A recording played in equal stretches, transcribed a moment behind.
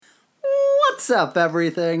What's up,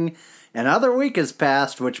 everything? Another week has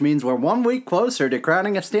passed, which means we're 1 week closer to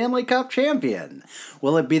crowning a Stanley Cup champion.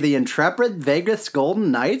 Will it be the intrepid Vegas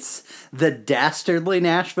Golden Knights, the dastardly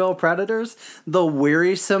Nashville Predators, the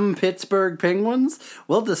wearisome Pittsburgh Penguins?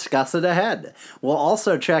 We'll discuss it ahead. We'll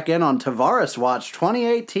also check in on Tavares Watch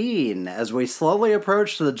 2018 as we slowly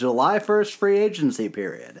approach the July 1st free agency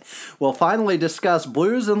period. We'll finally discuss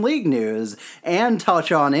Blues and league news and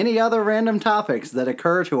touch on any other random topics that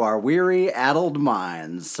occur to our weary, addled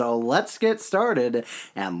minds. So let's get started,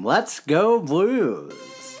 and let's go Blues!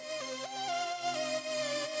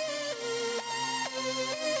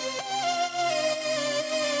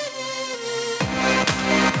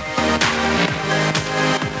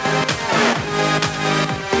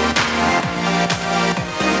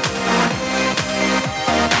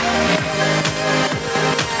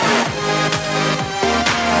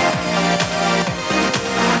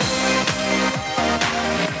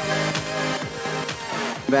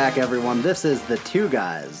 Back, everyone. This is the Two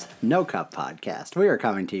Guys No Cup podcast. We are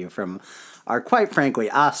coming to you from our quite frankly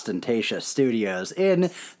ostentatious studios in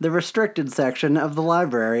the restricted section of the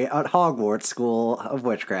library at Hogwarts School of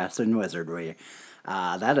Witchcraft and Wizardry.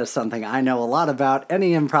 That is something I know a lot about, and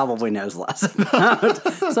Ian probably knows less about.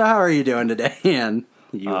 So how are you doing today, Ian?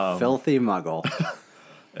 You filthy muggle.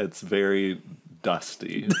 It's very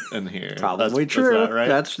dusty in here. Probably true. That's that, right?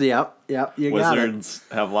 That's yep. You got it. Wizards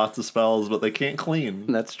have lots of spells, but they can't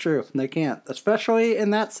clean. That's true. They can't, especially in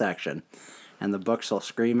that section. And the books will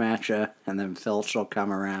scream at you, and then Filch will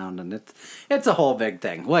come around, and it's a whole big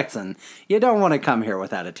thing. Listen, you don't want to come here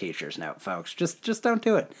without a teacher's note, folks. Just don't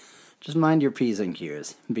do it. Just mind your P's and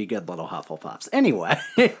Q's. Be good little Hufflepuffs. Anyway,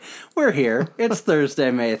 we're here. It's Thursday,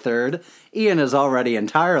 May 3rd. Ian is already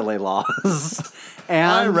entirely lost.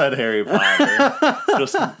 And I read Harry Potter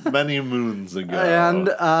just many moons ago.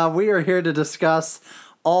 And we are here to discuss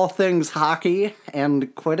all things hockey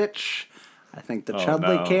and Quidditch. I think the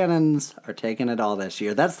Chudley Cannons are taking it all this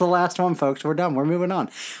year. That's the last one, folks. We're done. We're moving on.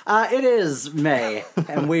 It is May,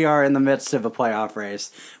 and we are in the midst of a playoff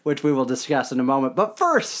race, which we will discuss in a moment. But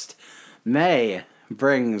first, May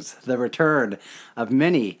brings the return of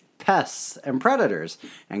many pests and predators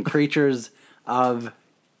and creatures of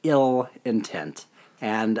ill intent.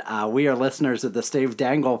 And we are listeners of the Steve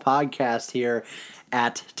Dangle podcast here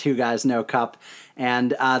at Two Guys No Cup.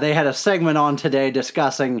 And they had a segment on today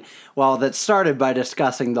that started by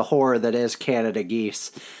discussing the horror that is Canada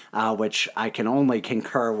geese, which I can only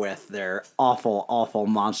concur with. They're awful, awful,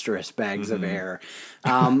 monstrous bags of air.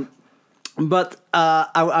 But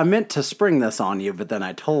I meant to spring this on you, but then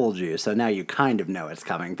I told you, so now you kind of know it's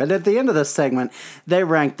coming. But at the end of this segment, they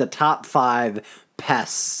ranked the top 5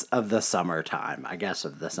 pests of the summertime,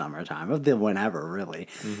 of the whenever, really.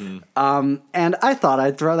 And I thought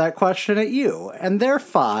I'd throw that question at you. And their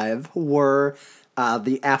 5 were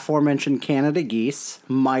the aforementioned Canada geese,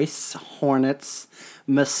 mice, hornets,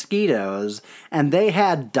 mosquitoes, and they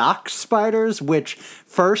had dock spiders, which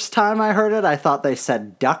first time I heard it, I thought they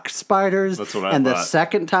said duck spiders. That's what I and thought. The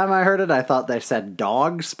second time I heard it, I thought they said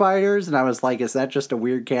dog spiders, and I was like, is that just a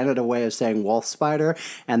weird Canada way of saying wolf spider?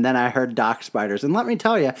 And then I heard dock spiders, and let me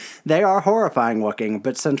tell you, they are horrifying looking,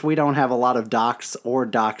 but since we don't have a lot of docks or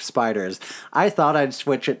dock spiders, I thought I'd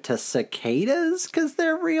switch it to cicadas, because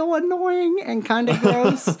they're real annoying and kind of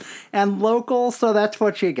gross and local, so that's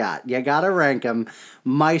what you got. You gotta rank them.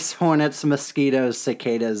 Mice, hornets, mosquitoes,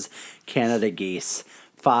 cicadas, Canada geese.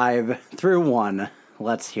 5 through 1.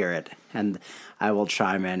 Let's hear it. And I will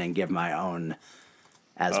chime in and give my own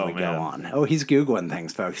as we go on. Oh, he's Googling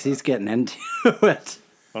things, folks. He's getting into it.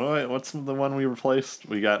 What's the one we replaced?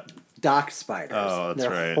 We got dock spiders. Oh, that's They're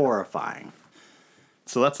right. horrifying.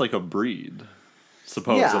 So that's like a breed,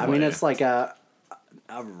 supposedly. Yeah, I mean, it's like a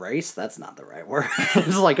race. That's not the right word.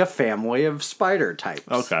 It's like a family of spider types.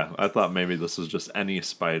 Okay, I thought maybe this was just any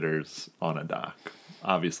spiders on a dock.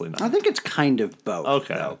 Obviously not. I think it's kind of both.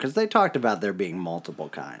 Okay, because they talked about there being multiple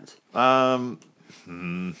kinds. I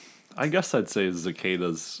guess I'd say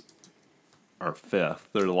cicadas are 5th.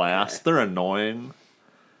 They're last. Okay. They're annoying.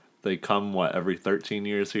 They come, every 13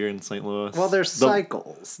 years here in St. Louis? Well, there's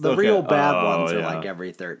cycles. The real bad ones are like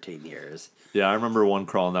every 13 years. Yeah, I remember one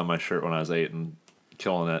crawling down my shirt when I was 8 and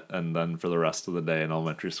killing it, and then for the rest of the day in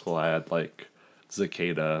elementary school, I had,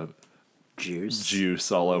 cicada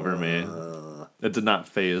juice all over me. It did not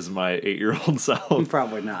faze my 8-year-old self.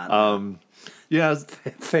 Probably not. Yeah.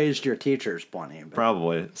 It phased your teachers plenty. But.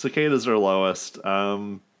 Probably. Cicadas are lowest.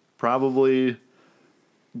 Probably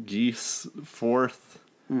geese 4th.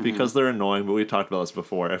 Because they're annoying, but we talked about this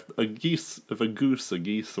before. If a geese,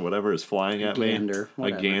 or whatever is flying at me,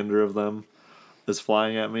 a gander of them, is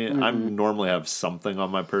flying at me, I normally have something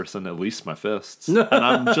on my person, at least my fists. And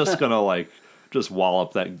I'm just going to, just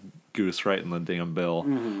wallop that goose right in the damn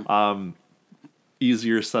bill.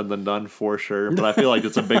 Easier said than done, for sure. But I feel like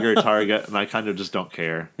it's a bigger target, and I kind of just don't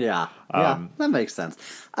care. Yeah, that makes sense.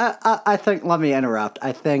 I think, let me interrupt.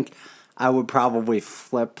 I think I would probably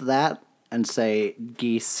flip that and say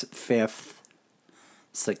geese 5th,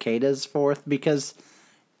 cicadas 4th, because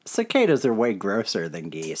cicadas are way grosser than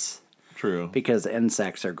geese. True. Because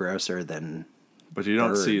insects are grosser than But you don't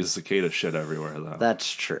birds. see cicada shit everywhere, though.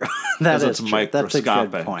 That's true. That is it's true. That's a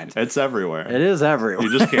microscopic. good point. It's everywhere. It is everywhere.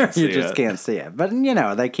 You just can't see You just can't see it. But,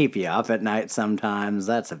 they keep you up at night sometimes.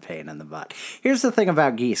 That's a pain in the butt. Here's the thing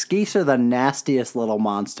about geese. Geese are the nastiest little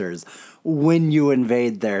monsters when you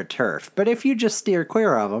invade their turf. But if you just steer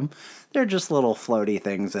clear of them, they're just little floaty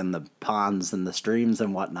things in the ponds and the streams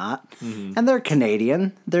and whatnot. Mm-hmm. And they're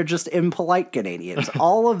Canadian. They're just impolite Canadians.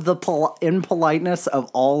 All of the impoliteness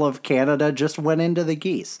of all of Canada just went into the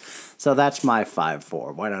geese. So that's my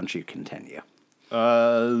 5-4. Why don't you continue?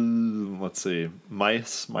 Let's see.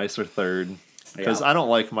 Mice. Mice are 3rd. Because I don't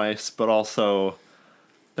like mice, but also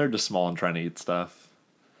they're just small and trying to eat stuff.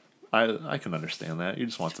 I can understand that. You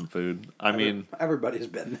just want some food. I mean, everybody's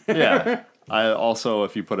been there. Yeah. I also,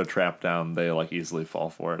 if you put a trap down, they easily fall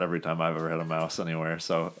for it every time I've ever had a mouse anywhere.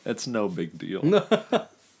 So it's no big deal.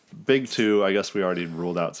 Big 2, I guess we already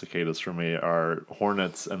ruled out cicadas for me, are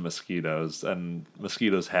hornets and mosquitoes. And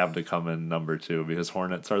mosquitoes have to come in number 2 because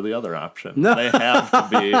hornets are the other option. They have to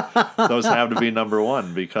be, those have to be number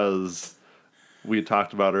 1 because we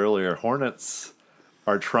talked about earlier, hornets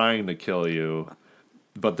are trying to kill you,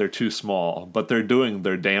 but they're too small. But they're doing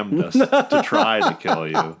their damnedest to try to kill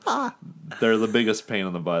you. They're the biggest pain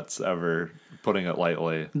in the butts ever, putting it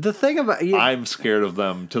lightly. The thing about you, I'm scared of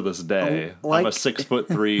them to this day. I'm a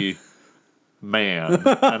 6'3" man,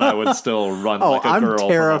 and I would still run like a girl. I'm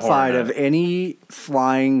terrified from a of any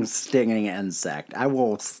flying, stinging insect. I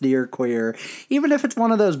will steer clear, even if it's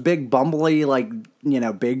one of those big bumbly,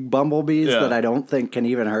 big bumblebees that I don't think can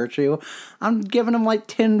even hurt you. I'm giving them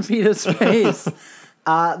 10 feet of space.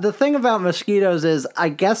 The thing about mosquitoes is, I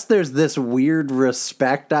guess there's this weird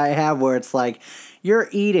respect I have where it's you're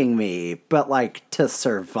eating me, but to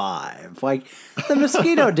survive. The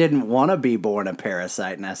mosquito didn't want to be born a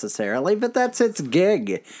parasite necessarily, but that's its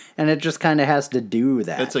gig, and it just kind of has to do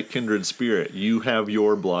that. It's a kindred spirit. You have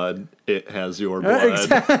your blood, it has your blood.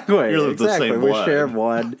 Exactly. You're the same blood. We share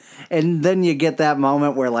blood. And then you get that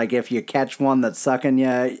moment where, if you catch one that's sucking you,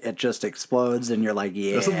 it just explodes, and you're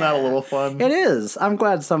yeah. Isn't that a little fun? It is. I'm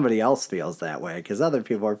glad somebody else feels that way, because other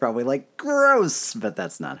people are probably gross, but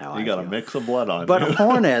that's not how I feel. You got a mix of blood on you. But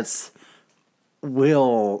hornets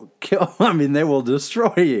will kill, they will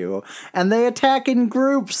destroy you. And they attack in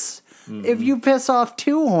groups. Mm-hmm. If you piss off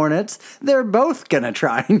 2 hornets, they're both going to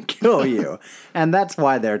try and kill you. And that's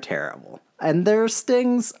why they're terrible. And their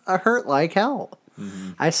stings hurt like hell.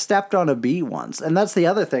 Mm-hmm. I stepped on a bee once. And that's the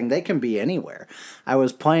other thing. They can be anywhere. I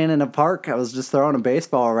was playing in a park. I was just throwing a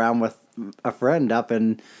baseball around with a friend up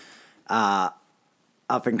in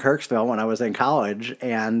Kirksville when I was in college.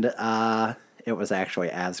 And it was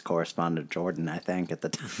actually as correspondent Jordan, I think, at the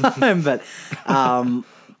time. But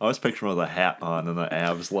I was picturing with a hat on and the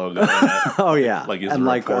Avs logo in it. Oh, yeah. He's a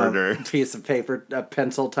reporter. A piece of paper, a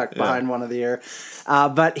pencil tucked behind one of the ear.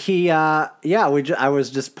 But I was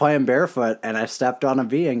just playing barefoot, and I stepped on a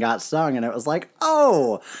bee and got stung, and it was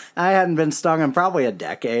I hadn't been stung in probably a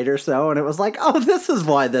decade or so, and it was this is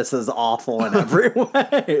why this is awful in every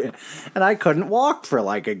way. And I couldn't walk for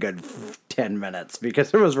a good 10 minutes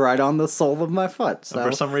because it was right on the sole of my foot. So. And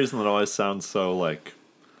for some reason, it always sounds so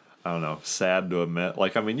I don't know, sad to admit. You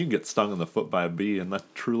can get stung in the foot by a bee, and that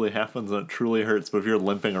truly happens, and it truly hurts. But if you're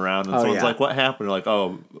limping around and someone's what happened? You're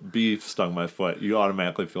oh, bee stung my foot. You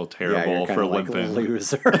automatically feel terrible for limping.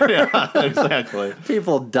 Loser. Yeah, exactly.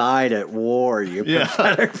 People died at war, you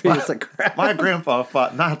pathetic piece of crap. My grandpa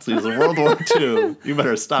fought Nazis in World War II. You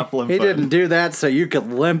better stop limping. He didn't do that so you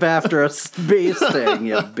could limp after a bee sting,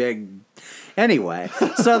 you big... Anyway,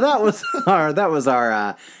 so that was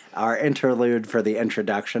our interlude for the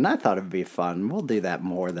introduction. I thought it'd be fun. We'll do that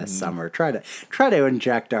more this summer. Try to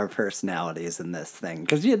inject our personalities in this thing,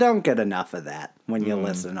 because you don't get enough of that when you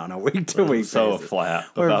listen on a week-to-week basis. So flat.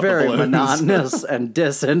 We're very monotonous and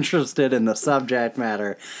disinterested in the subject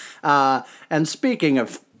matter. And speaking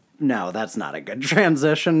of... No, that's not a good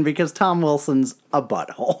transition, because Tom Wilson's a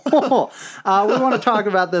butthole. We want to talk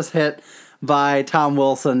about this hit by Tom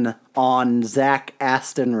Wilson on Zach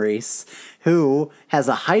Aston Reese, who has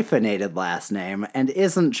a hyphenated last name and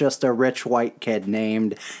isn't just a rich white kid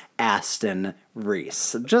named Aston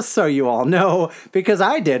Reese. Just so you all know, because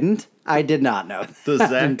I didn't I did not know. Does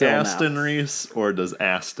that Aston Reese or does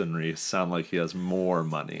Aston Reese sound like he has more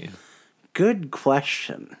money? Good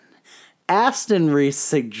question. Aston Reese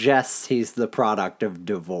suggests he's the product of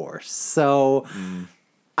divorce. So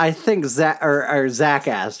I think Zach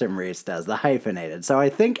Aston Reese does, the hyphenated. So I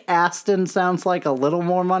think Aston sounds like a little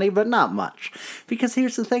more money, but not much. Because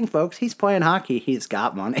here's the thing, folks. He's playing hockey. He's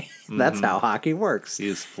got money. That's how hockey works.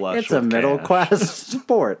 He's flush It's a middle-class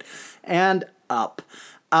sport. And up.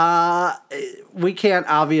 We can't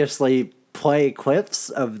obviously play clips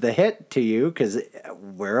of the hit to you because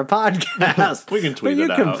we're a podcast. We can tweet it out.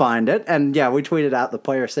 But you can find it. And yeah, we tweeted out the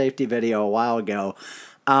player safety video a while ago.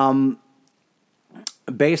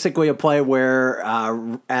 Basically a play where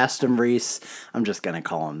Aston Reese, I'm just going to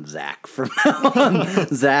call him Zach from now on.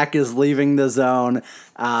 Zach is leaving the zone,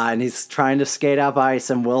 and he's trying to skate up ice,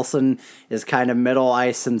 and Wilson is kind of middle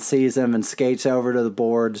ice and sees him and skates over to the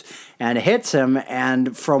boards and hits him.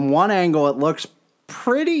 And from one angle, it looks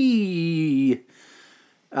pretty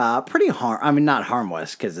not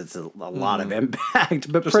harmless because it's a lot of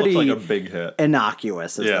impact, but just pretty looks like a big hit.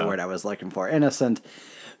 Innocuous is the word I was looking for. Innocent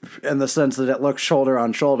in the sense that it looks shoulder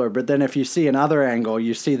on shoulder, but then if you see another angle,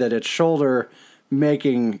 you see that it's shoulder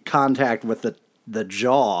making contact with the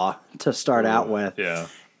jaw to start out with. Yeah.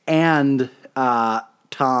 And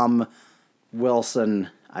Tom Wilson,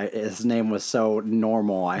 his name was so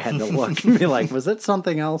normal, I had to look and be like, was it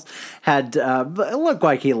something else? But it looked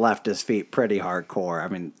like he left his feet pretty hardcore. I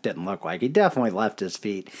mean, didn't look like. He definitely left his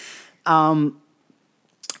feet.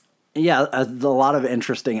 Yeah, a lot of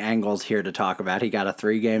interesting angles here to talk about. He got a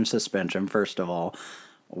 3-game suspension, first of all.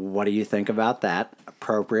 What do you think about that?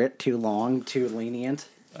 Appropriate? Too long? Too lenient?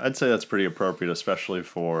 I'd say that's pretty appropriate, especially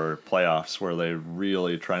for playoffs where they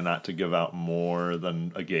really try not to give out more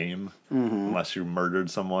than a game unless you murdered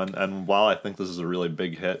someone. And while I think this is a really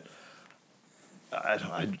big hit,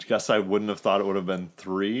 I guess I wouldn't have thought it would have been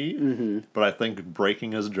 3, but I think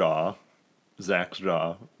breaking his jaw, Zach's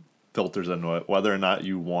jaw, filters into it. Whether or not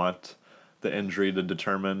you want the injury to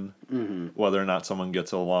determine whether or not someone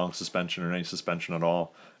gets a long suspension or any suspension at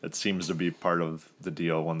all, it seems to be part of the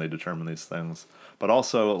deal when they determine these things. But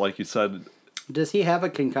also, like you said... Does he have a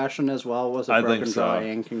concussion as well? Was it broken jaw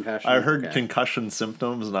and concussion? I heard concussion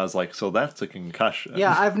symptoms, and I was like, so that's a concussion.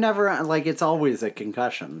 Yeah, I've never... it's always a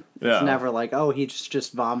concussion. It's never like, oh, he's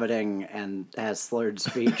just vomiting and has slurred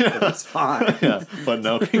speech, but it's fine. Yeah, but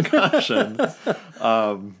no concussion.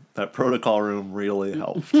 That protocol room really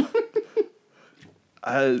helped.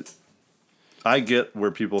 I get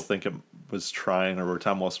where people think it was trying, or where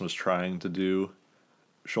Tom Wilson was trying to do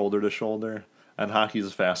shoulder to shoulder. And hockey's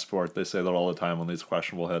a fast sport. They say that all the time on these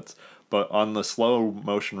questionable hits. But on the slow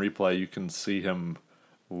motion replay, you can see him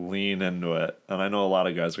lean into it. And I know a lot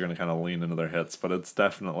of guys are going to kind of lean into their hits, but it's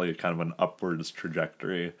definitely kind of an upwards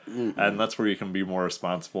trajectory. And that's where you can be more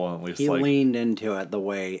responsible, and at least he leaned into it the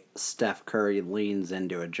way Steph Curry leans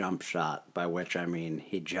into a jump shot, by which I mean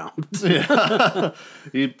he jumped. Yeah.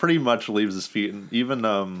 He pretty much leaves his feet. And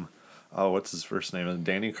even, what's his first name?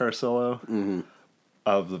 Danny Carcillo?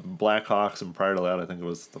 Of the Blackhawks, and prior to that, I think it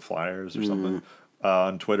was the Flyers or something,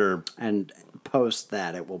 on Twitter. And post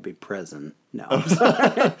that, it will be prison. No.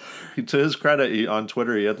 To his credit, on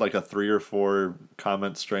Twitter, he had like a 3 or 4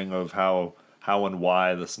 comment string of how and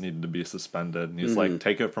why this needed to be suspended. And he's like,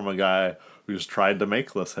 take it from a guy who's tried to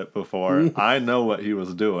make this hit before. I know what he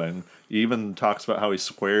was doing. He even talks about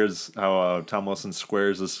how Tom Wilson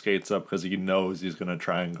squares his skates up because he knows he's going to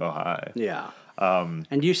try and go high. Yeah.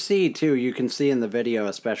 And you see, too, you can see in the video,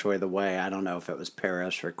 especially the way, I don't know if it was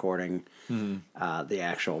Paris recording the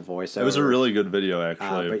actual voiceover. It was a really good video,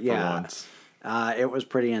 actually, but yeah, for once. It was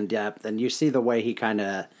pretty in-depth, and you see the way he kind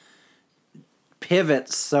of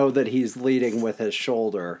pivots so that he's leading with his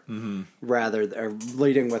shoulder or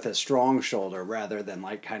leading with his strong shoulder rather than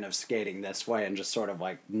like kind of skating this way and just sort of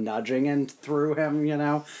like nudging in through him, you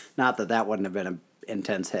know? Not that wouldn't have been an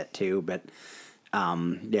intense hit, too, but...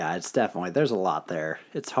 yeah, it's definitely, there's a lot there.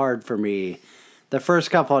 It's hard for me. The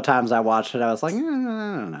first couple of times I watched it, I was like, I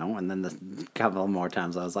don't know. And then the couple more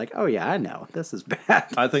times I was like, oh yeah, I know. This is bad.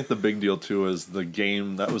 I think the big deal too is the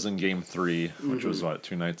game, that was in game 3, which was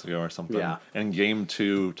 2 nights ago or something. Yeah. And game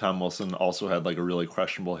 2, Tom Wilson also had like a really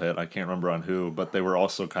questionable hit. I can't remember on who, but they were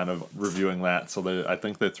also kind of reviewing that. So I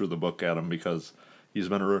think they threw the book at him because he's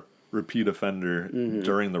been a repeat offender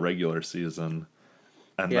during the regular season.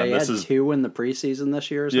 And yeah, then he had 2 in the preseason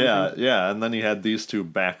this year or something. Yeah, and then he had these 2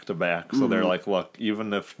 back to back. So they're like, look,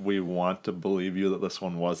 even if we want to believe you that this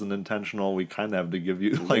one wasn't intentional, we kind of have to give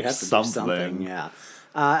you like something. Yeah.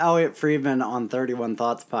 Elliot Friedman on 31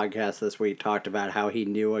 Thoughts podcast this week talked about how he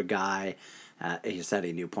knew a guy He said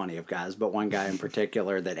he knew plenty of guys, but one guy in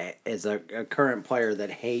particular that is a current player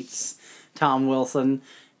that hates Tom Wilson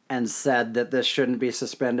and said that this shouldn't be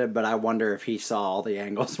suspended, but I wonder if he saw all the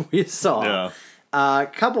angles we saw. Yeah. A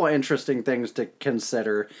couple of interesting things to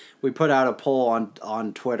consider. We put out a poll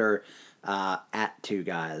on Twitter at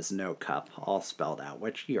 2guys, no cup, all spelled out,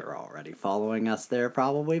 which you're already following us there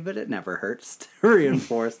probably, but it never hurts to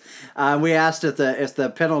reinforce. We asked if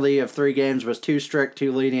the penalty of 3 games was too strict,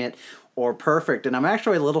 too lenient, or perfect, and I'm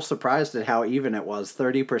actually a little surprised at how even it was.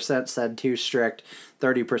 30% said too strict,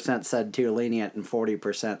 30% said too lenient, and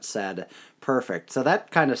 40% said perfect. So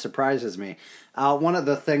that kind of surprises me. One of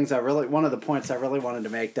the points I really wanted to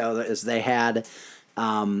make, though, is they had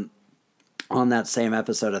on that same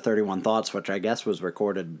episode of 31 Thoughts, which I guess was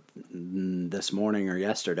recorded this morning or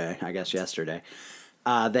yesterday. I guess yesterday.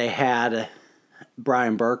 They had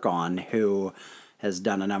Brian Burke on, who has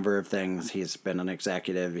done a number of things. He's been an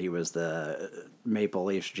executive. He was the Maple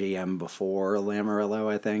Leafs GM before Lamoriello,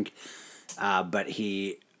 I think. But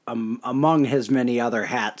he, among his many other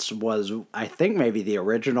hats, was, I think, maybe the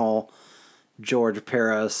original George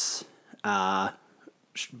Parros,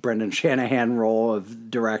 Brendan Shanahan role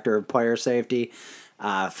of director of player safety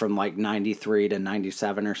from like 93 to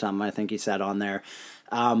 97 or something, I think he said on there.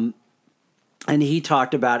 And he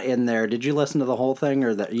talked about in there, did you listen to the whole thing,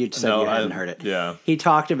 or that you said you hadn't heard it? Yeah. He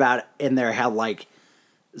talked about in there how, like,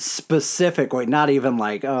 specifically, not even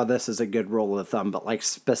like, oh, this is a good rule of thumb, but like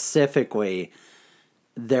specifically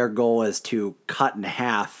their goal is to cut in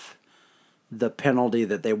half the penalty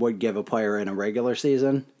that they would give a player in a regular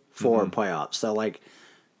season for playoffs. So, like,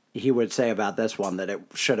 he would say about this one that it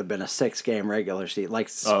should have been a 6-game regular season, like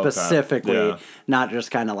specifically, not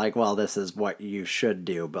just kind of like, well, this is what you should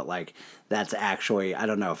do, but like that's actually, I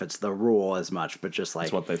don't know if it's the rule as much, but just like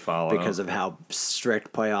it's what they follow because of how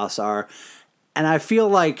strict playoffs are. And I feel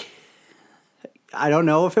like, I don't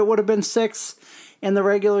know if it would have been 6 in the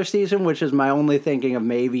regular season, which is my only thinking of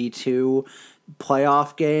maybe 2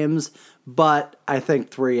 playoff games, but I think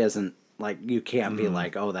 3 isn't. Like, you can't be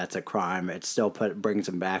like, oh, that's a crime. It still brings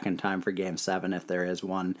him back in time for Game 7 if there is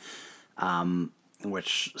one,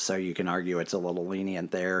 so you can argue it's a little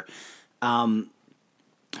lenient there.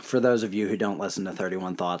 For those of you who don't listen to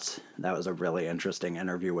 31 Thoughts, that was a really interesting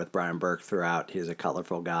interview with Brian Burke throughout. He's a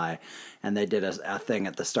colorful guy. And they did a thing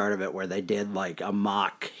at the start of it where they did, like, a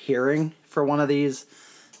mock hearing for one of these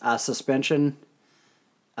suspension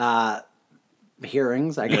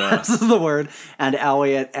hearings, I guess is the word. And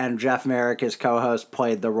Elliot and Jeff Merrick, his co-host,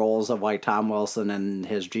 played the roles of like Tom Wilson and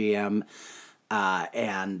his GM,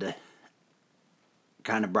 and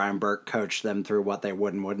kind of Brian Burke coached them through what they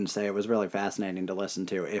would and wouldn't say. It was really fascinating to listen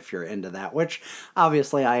to if you're into that, which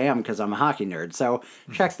obviously I am because I'm a hockey nerd. So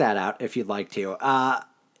check that out if you'd like to.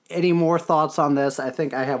 Any more thoughts on this? I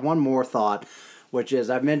think I have one more thought, which is,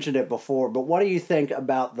 I've mentioned it before, but what do you think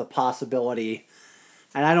about the possibility?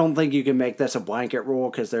 And I don't think you can make this a blanket rule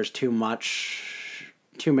because there's too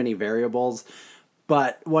many variables.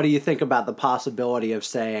 But what do you think about the possibility of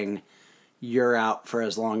saying you're out for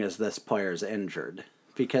as long as this player's injured?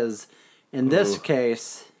 Because in this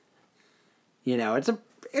case, you know,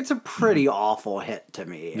 it's a pretty awful hit to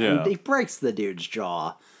me. Yeah. And he breaks the dude's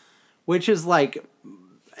jaw, which is like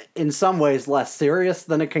in some ways less serious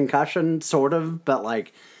than a concussion, sort of, but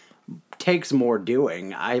like takes more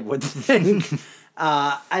doing, I would think.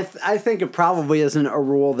 I think it probably isn't a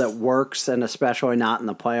rule that works, and especially not in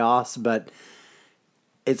the playoffs, but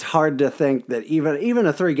it's hard to think that even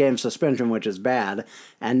a 3-game suspension, which is bad,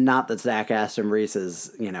 and not that Zach Aston Reese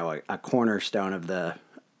is, you know, a cornerstone of the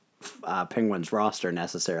Penguins roster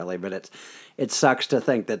necessarily, but it sucks to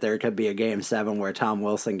think that there could be a Game 7 where Tom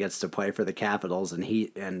Wilson gets to play for the Capitals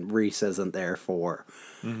and Reese isn't there for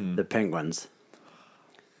the Penguins.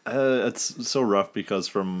 It's so rough because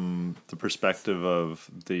from the perspective of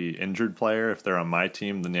the injured player, if they're on my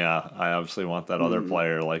team, then yeah, I obviously want that other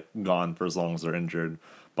player like gone for as long as they're injured.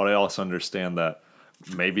 But I also understand that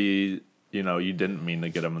maybe, you know, you didn't mean to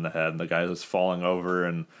get him in the head. The guy is falling over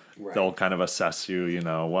and they'll kind of assess you, you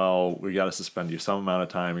know, well, we got to suspend you some amount of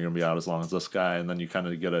time. You're going to be out as long as this guy. And then you kind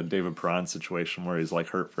of get a David Perron situation where he's like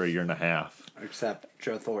hurt for a year and a half. Except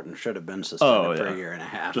Joe Thornton should have been suspended for a year and a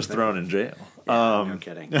half. Just thrown in jail. Yeah, no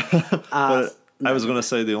kidding. But I was going to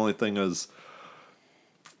say the only thing is,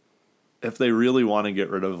 if they really want to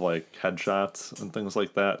get rid of like headshots and things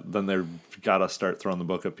like that, then they've got to start throwing the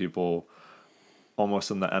book at people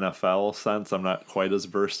almost in the NFL sense. I'm not quite as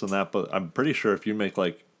versed in that, but I'm pretty sure if you make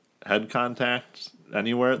like head contact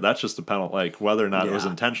anywhere, that's just a penalty. Like whether or not it was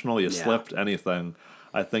intentional, you slipped, anything.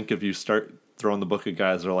 I think if you start throwing the book at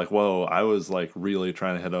guys that are like, whoa, I was like really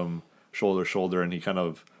trying to hit him shoulder, and he kind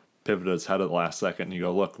of pivoted his head at the last second, and you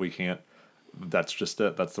go, look, we can't. That's just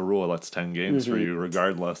it. That's the rule. That's 10 games for you,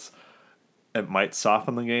 regardless. It might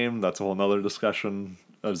soften the game. That's a whole nother discussion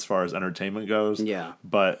as far as entertainment goes. Yeah.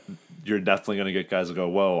 But you're definitely going to get guys that go,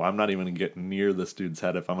 whoa, I'm not even going to get near this dude's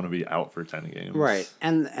head if I'm going to be out for 10 games. Right.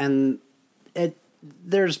 And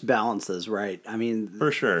there's balances, right? I mean,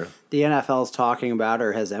 for sure. The NFL's talking about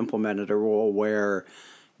or has implemented a rule where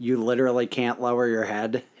you literally can't lower your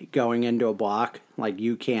head going into a block. Like,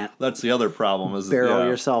 you can't. That's the other problem is barrel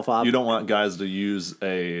yourself up. You don't want guys to use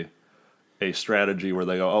a strategy where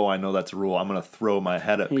they go, oh, I know that's a rule. I'm going to throw my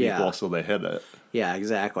head at people so they hit it. Yeah,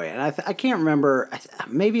 exactly. And I can't remember.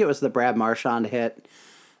 Maybe it was the Brad Marchand hit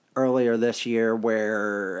earlier this year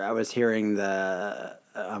where I was hearing the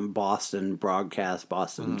Boston's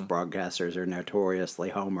broadcasters are notoriously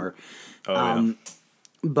Homer.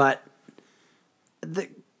 But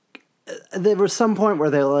there was some point where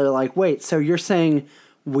they were like, wait, so you're saying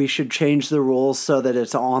we should change the rules so that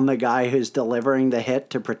it's on the guy who's delivering the hit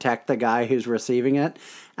to protect the guy who's receiving it?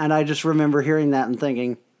 And I just remember hearing that and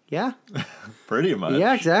thinking, yeah. Pretty much.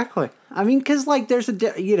 Yeah, exactly. I mean, because, like, there's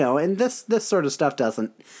and this sort of stuff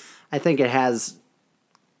doesn't, I think it has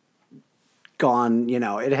gone,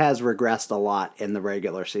 it has regressed a lot in the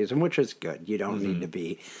regular season, which is good. You don't need to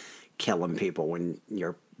be killing people when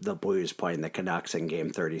you're the Blues playing the Canucks in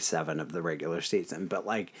game 37 of the regular season. But,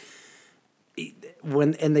 like,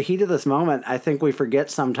 when in the heat of this moment, I think we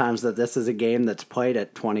forget sometimes that this is a game that's played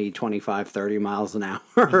at 20, 25, 30 miles an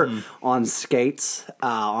hour on skates,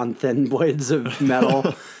 on thin blades of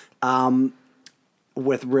metal,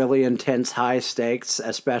 with really intense high stakes,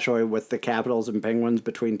 especially with the Capitals and Penguins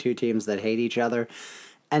between two teams that hate each other.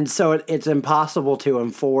 And so it's impossible to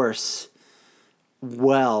enforce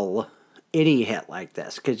any hit like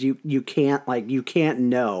this, because you can't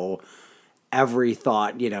know every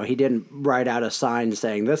thought. He didn't write out a sign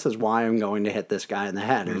saying, this is why I'm going to hit this guy in the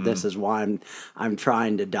head, or this is why I'm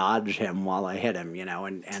trying to dodge him while I hit him,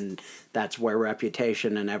 and that's where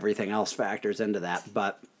reputation and everything else factors into that.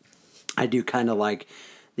 But I do kind of like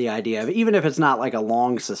the idea of, even if it's not like a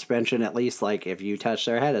long suspension, at least, like, if you touch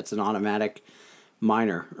their head, it's an automatic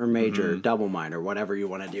minor or major, double minor, whatever you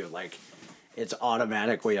want to do. Like, it's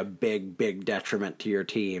automatically a big, big detriment to your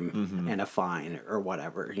team and a fine or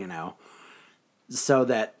whatever, so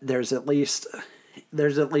that there's at least a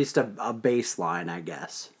baseline, I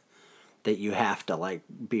guess, that you have to, like,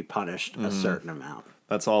 be punished a certain amount.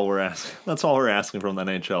 That's all we're asking. That's all we're asking from the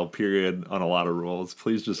NHL. Period. On a lot of rules,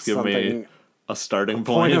 please just give me a starting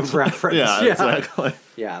point of reference. Yeah, exactly.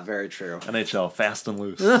 Yeah, very true. NHL, fast and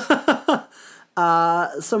loose.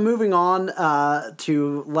 So moving on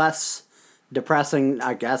to less depressing,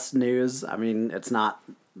 I guess, news. I mean, it's not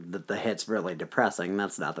that the hit's really depressing.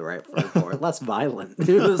 That's not the right word for it. Less violent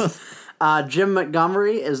news. Jim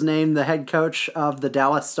Montgomery is named the head coach of the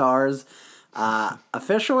Dallas Stars.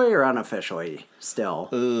 Officially or unofficially still?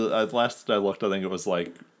 Last I looked, I think it was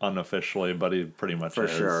like unofficially, but he pretty much for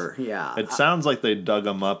is. Sure, yeah. It sounds like they dug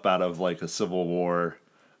him up out of like a Civil War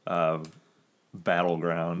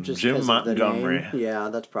battleground. Just Jim Montgomery. Yeah,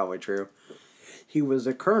 that's probably true. He was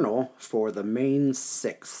a colonel for the Maine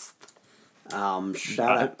 6th.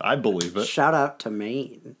 I believe it. Shout out to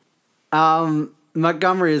Maine.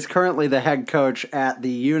 Montgomery is currently the head coach at the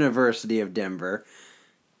University of Denver,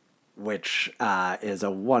 which is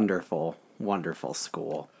a wonderful, wonderful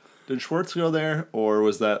school. Did Schwartz go there, or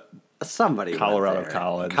was that somebody? College?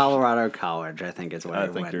 Colorado College, I think is what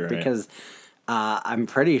it went. You're right. Because I'm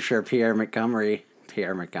pretty sure Pierre McGuire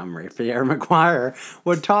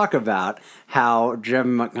would talk about how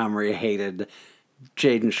Jim Montgomery hated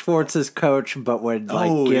Jaden Schwartz as coach, but would give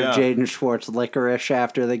Jaden Schwartz licorice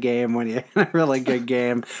after the game when he had a really good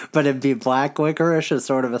game. But it'd be black licorice as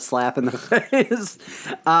sort of a slap in the face.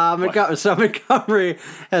 So Montgomery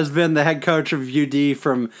has been the head coach of UD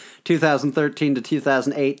from 2013 to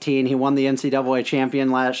 2018. He won the NCAA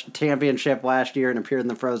championship last year and appeared in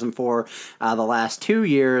the Frozen Four the last 2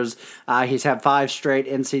 years. He's had 5 straight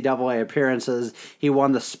NCAA appearances. He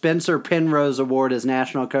won the Spencer Penrose Award as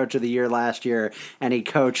National Coach of the Year last year, and he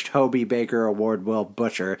coached Hobie Baker Award Will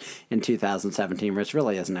Butcher in 2017, which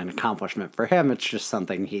really isn't an accomplishment for him. It's just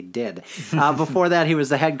something he did. Before that, he was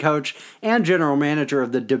the head coach and general manager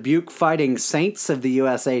of the Dubuque Fighting Saints of the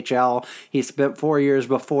USHL. He spent 4 years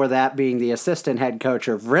before that being the assistant head coach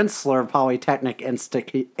of Rensselaer Polytechnic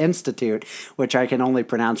Institute, which I can only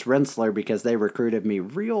pronounce Rensselaer because they recruited me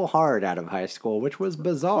real hard out of high school, which was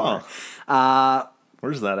bizarre.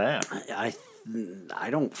 Where's that at? I I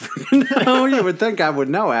don't freaking know. You would think I would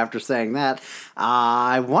know after saying that.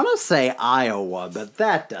 I want to say Iowa, but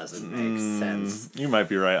that doesn't make sense. You might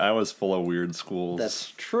be right. I was full of weird schools.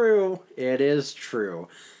 That's true. It is true.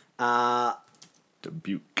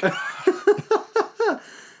 Dubuque.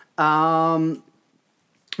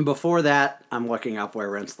 Before that, I'm looking up where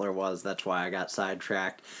Rinsler was. That's why I got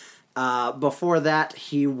sidetracked. Before that,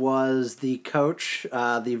 he was the coach,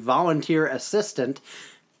 the volunteer assistant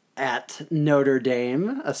at Notre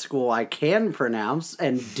Dame, a school I can pronounce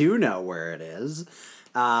and do know where it is.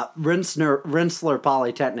 Rensselaer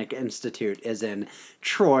Polytechnic Institute is in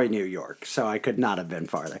Troy, New York, so I could not have been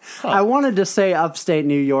farther. Huh. I wanted to say upstate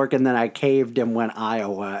New York, and then I caved and went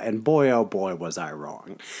Iowa, and boy, oh boy, was I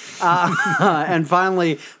wrong. And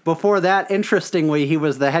finally, before that, interestingly, he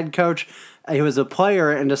was the head coach. He was a player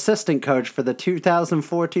and assistant coach for the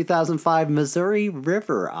 2004-2005 Missouri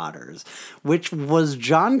River Otters, which was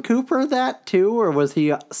John Cooper that too, or was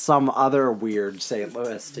he some other weird St.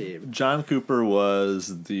 Louis team? John Cooper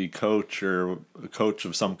was the coach or coach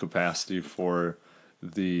of some capacity for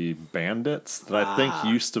the Bandits that I think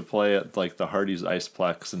used to play at like the Hardee's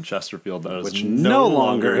Iceplex in Chesterfield, that which no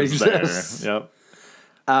longer exists. There.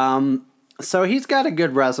 Yep. So he's got a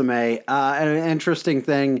good resume. An interesting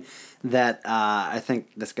thing that I think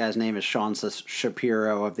this guy's name is Sean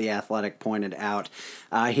Shapiro of The Athletic pointed out.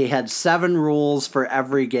 He had 7 rules for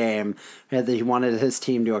every game that he wanted his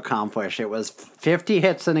team to accomplish. It was 50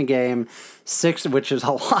 hits in a game, 6, which is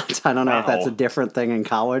a lot. I don't know if that's a different thing in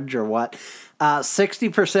college or what.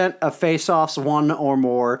 60% of faceoffs won or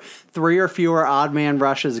more, 3 or fewer odd man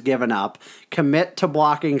rushes given up, commit to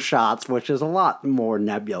blocking shots, which is a lot more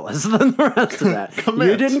nebulous than the rest of that.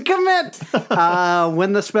 You didn't commit.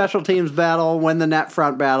 Win the special teams battle, win the net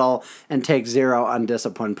front battle, and take 0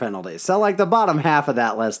 undisciplined penalties. So, like, the bottom half of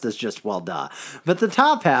that list is just, well, duh. But the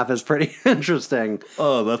top half is pretty interesting.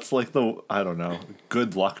 Oh, that's like I don't know,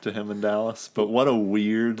 good luck to him in Dallas. But what a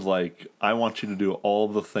weird, like, I want you to do all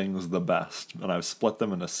the things the best. And I've split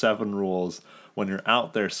them into 7 rules. When you're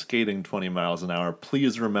out there skating 20 miles an hour,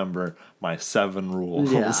 please remember my 7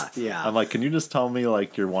 rules. Yeah. I'm like, can you just tell me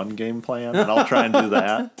like your one game plan, and I'll try and do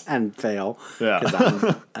that and fail. Yeah, because I'm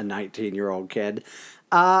a 19-year-old kid.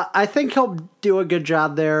 I think he'll do a good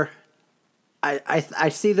job there. I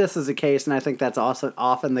see this as a case, and I think that's also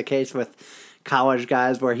often the case with college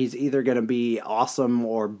guys, where he's either going to be awesome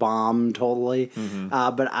or bomb totally. Mm-hmm.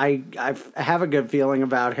 But I have a good feeling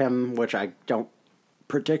about him, which I don't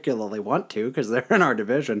particularly want to because they're in our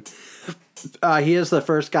division. He is the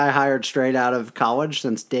first guy hired straight out of college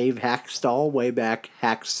since Dave Hackstall way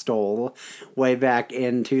back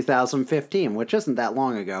in 2015, which isn't that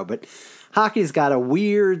long ago, but hockey's got a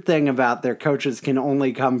weird thing about their coaches can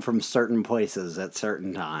only come from certain places at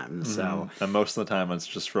certain times. Mm-hmm. So, and most of the time it's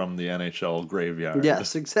just from the NHL graveyard.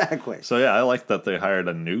 Yes, exactly. So yeah, I like that they hired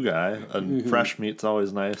a new guy. Fresh meat's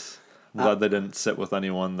always nice. I'm glad they didn't sit with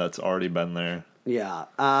anyone that's already been there. Yeah.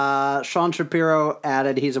 Sean Shapiro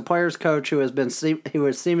added, he's a player's coach who has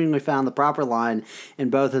seemingly found the proper line in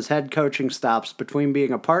both his head coaching stops between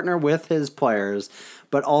being a partner with his players,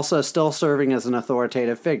 but also still serving as an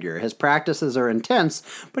authoritative figure. His practices are intense,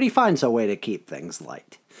 but he finds a way to keep things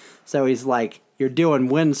light. So he's like, you're doing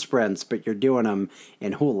wind sprints, but you're doing them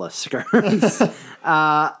in hula skirts.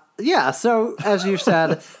 Yeah, so as you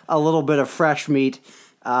said, a little bit of fresh meat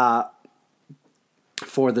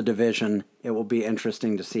for the division. It will be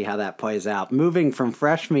interesting to see how that plays out. Moving from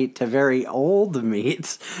fresh meat to very old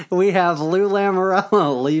meat, we have Lou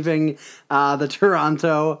Lamoriello leaving the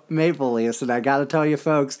Toronto Maple Leafs. And I got to tell you,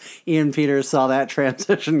 folks, Ian Peters saw that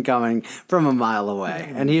transition coming from a mile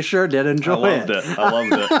away. And he sure did enjoy it. I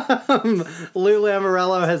loved it. Lou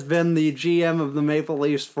Lamoriello has been the GM of the Maple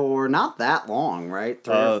Leafs for not that long, right?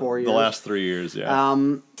 3 or 4 years? The last 3 years, yeah.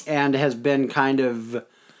 And has been kind of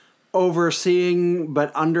overseeing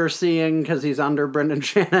but underseeing, because he's under Brendan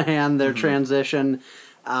Shanahan, their transition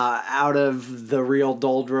out of the real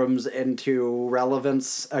doldrums into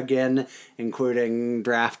relevance again, including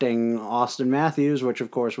drafting Austin Matthews, which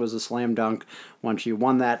of course was a slam dunk. Once you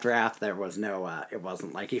won that draft, there was no, it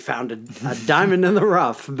wasn't like he found a diamond in the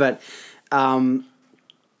rough, but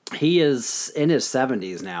he is in his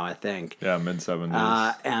 70s now, I think. Yeah,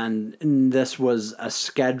 mid-70s. And this was a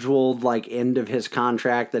scheduled end of his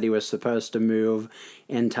contract that he was supposed to move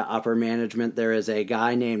into upper management. There is a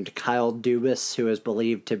guy named Kyle Dubas who is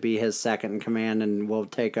believed to be his second in command and will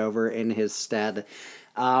take over in his stead.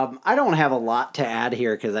 I don't have a lot to add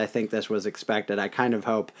here because I think this was expected. I kind of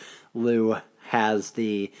hope Lou has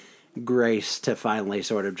the grace to finally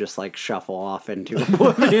sort of just like shuffle off into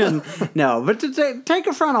oblivion. No, but to take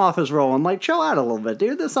a front office role and like chill out a little bit,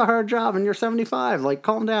 dude. This is a hard job, and you're 75. Like,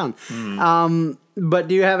 calm down. But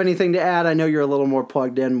do you have anything to add? I know you're a little more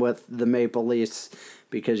plugged in with the Maple Leafs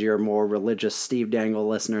because you're a more religious Steve Dangle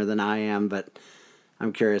listener than I am. But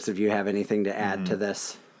I'm curious if you have anything to add to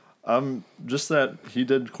this. Just that he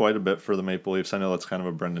did quite a bit for the Maple Leafs. I know that's kind of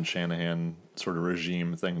a Brendan Shanahan sort of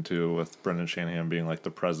regime thing too, with Brendan Shanahan being like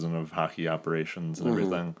the president of hockey operations and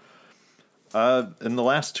everything. In the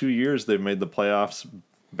last 2 years, they've made the playoffs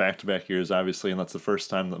back-to-back years, obviously, and that's the first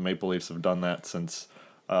time that Maple Leafs have done that since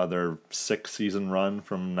their 6-season run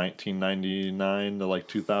from 1999 to like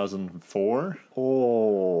 2004.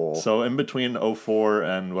 Oh. So in between 04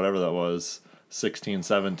 and whatever that was, 16,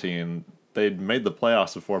 17, they'd made the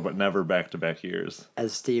playoffs before, but never back-to-back years.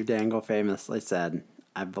 As Steve Dangle famously said,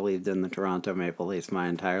 I believed in the Toronto Maple Leafs my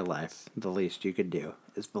entire life. The least you could do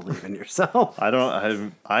is believe in yourself.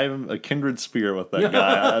 I'm a kindred spirit with that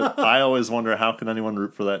guy. I always wonder, how can anyone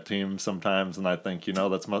root for that team sometimes? And I think,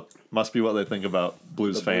 that's must be what they think about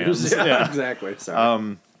Blues fans. Yeah, exactly.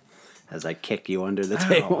 Sorry. As I kick you under the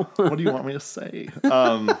table. What do you want me to say?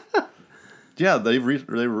 Yeah, they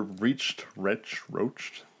reached.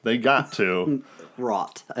 They got to.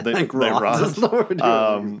 Rot. I They think rot is the word you're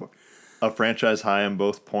looking for. A franchise high in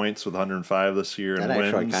both points with 105 this year and wins. That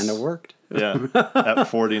actually kind of worked. Yeah, at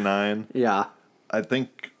 49. Yeah. I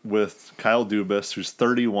think with Kyle Dubas, who's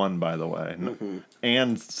 31, by the way,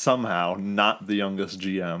 and somehow not the youngest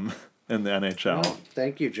GM in the NHL. Oh,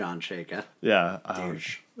 thank you, John Shaka. Yeah.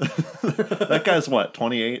 That guy's what,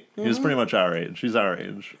 28? He's pretty much our age. He's our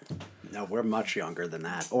age. No, we're much younger than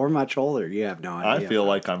that. Or much older. You have no idea. I feel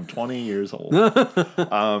like I'm 20 years old.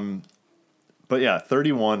 But yeah,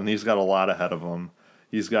 31, and he's got a lot ahead of him.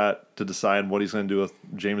 He's got to decide what he's going to do with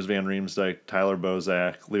James Van Riemsdyk, Tyler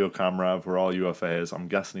Bozak, Leo Komarov, who are all UFAs. I'm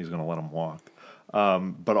guessing he's going to let them walk.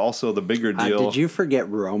 But also the bigger deal... did you forget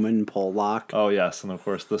Roman Polak? Oh, yes, and of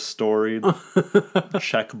course the storied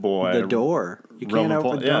Czech boy. The door. You can't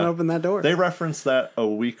don't open that door. They referenced that a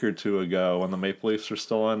week or two ago when the Maple Leafs were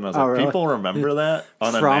still in. I was really? People remember that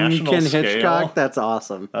on From a national Ken scale. Hitchcock? That's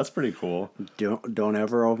awesome. That's pretty cool. Don't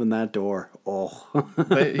ever open that door. Oh.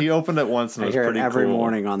 He opened it once and it was pretty cool. I hear it every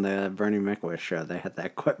morning on the Bernie Miklasz show. They had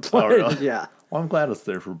that quit played. Oh, really? Yeah. Well, I'm glad it's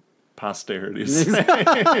there for posterity's sake.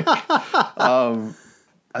 I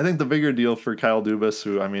think the bigger deal for Kyle Dubas,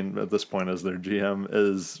 who, at this point is their GM,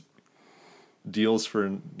 is deals for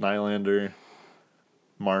Nylander,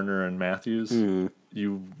 Marner, and Matthews. They're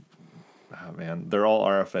all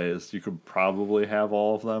RFAs. You could probably have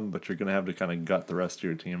all of them, but you're going to have to kind of gut the rest of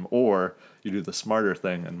your team. Or you do the smarter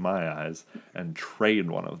thing, in my eyes, and trade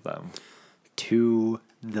one of them. To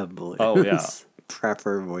the Blues. Oh, yeah.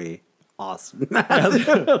 Preferably awesome.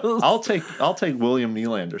 I'll take William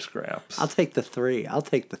Nylander scraps. I'll take the 3. I'll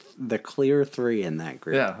take the clear 3 in that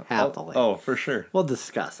group. Yeah. Happily. Oh, for sure. We'll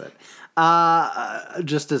discuss it.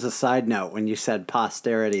 Just as a side note, when you said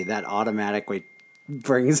posterity, that automatically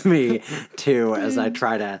brings me to as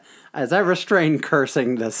I restrain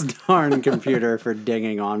cursing this darn computer for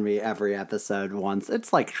dinging on me every episode once.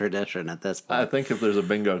 It's like tradition at this point. I think if there's a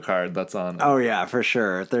bingo card, that's on it. Oh yeah, for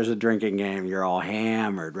sure. If there's a drinking game, you're all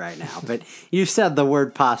hammered right now. But you said the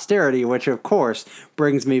word posterity, which of course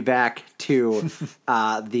brings me back to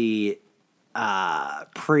the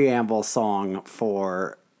preamble song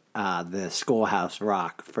for the Schoolhouse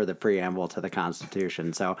Rock for the preamble to the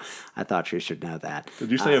Constitution. So I thought you should know that.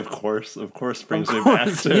 Did you say of course? Of course brings me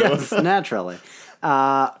back to. Yes, naturally.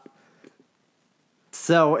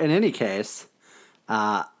 So in any case,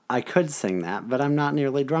 I could sing that, but I'm not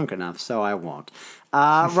nearly drunk enough, so I won't.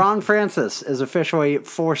 Ron Francis is officially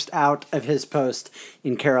forced out of his post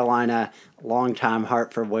in Carolina. Longtime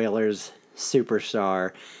Hartford Whalers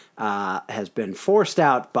superstar has been forced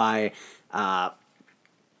out by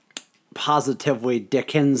positively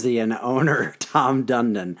Dickensian owner Tom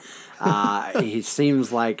Dundon. He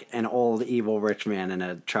seems like an old evil rich man in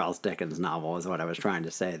a Charles Dickens novel is what I was trying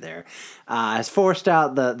to say there. Has forced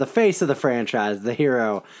out the face of the franchise, the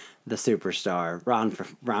hero, the superstar,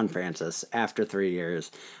 Ron Francis, after 3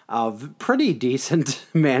 years of pretty decent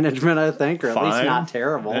management, I think, or at least not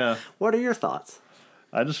terrible. Yeah. What are your thoughts?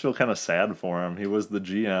 I just feel kind of sad for him. He was the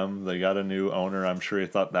GM. They got a new owner. I'm sure he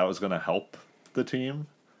thought that was going to help the team.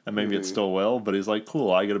 And maybe it still will, but he's like,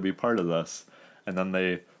 cool, I got to be part of this. And then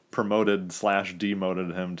they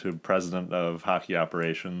promoted/demoted him to president of hockey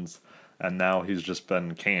operations, and now he's just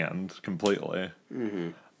been canned completely.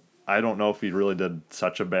 I don't know if he really did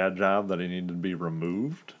such a bad job that he needed to be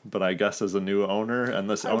removed, but I guess as a new owner, and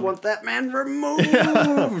this I want that man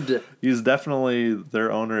removed. He's definitely,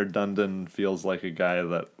 their owner, Dundon, feels like a guy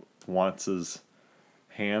that wants his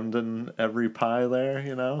hand in every pie there,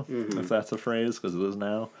 if that's a phrase, because it is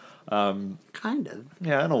now. Kind of.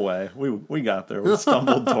 Yeah, in a way. We got there. We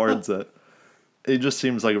stumbled towards it. It just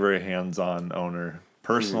seems like a very hands-on owner.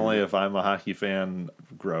 Personally, if I'm a hockey fan,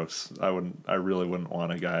 gross. I really wouldn't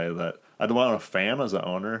want a guy that... I'd want a fan as an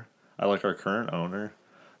owner. I like our current owner.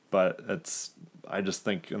 But I just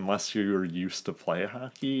think unless you're used to play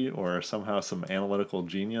hockey or somehow some analytical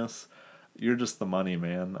genius, you're just the money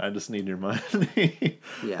man. I just need your money.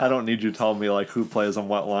 Yeah. I don't need you telling me like who plays on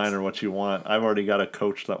what line or what you want. I've already got a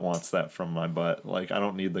coach that wants that from my butt. Like I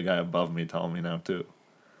don't need the guy above me telling me now too.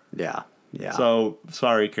 Yeah. Yeah. So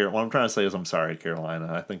sorry, Carolina. What I'm trying to say is I'm sorry,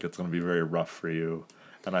 Carolina. I think it's going to be very rough for you,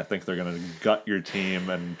 and I think they're going to gut your team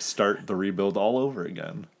and start the rebuild all over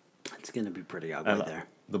again. It's going to be pretty ugly there.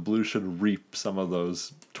 The Blues should reap some of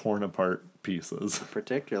those torn apart pieces.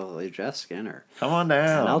 Particularly Jeff Skinner. Come on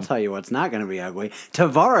down. And I'll tell you what's not going to be ugly.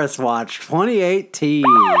 Tavares Watch 2018.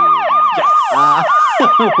 Yes.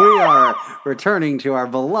 We are returning to our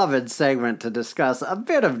beloved segment to discuss a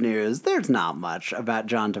bit of news. There's not much about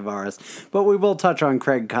John Tavares, but we will touch on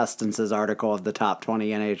Craig Custance' article of the top 20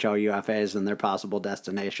 NHL UFAs and their possible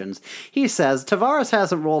destinations. He says, Tavares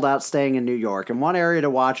hasn't ruled out staying in New York, and one area to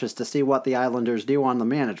watch is to see what the Islanders do on the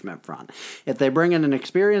management front. If they bring in an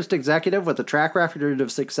experienced executive with a track record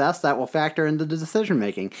of success, that will factor into the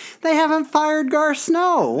decision-making. They haven't fired Gar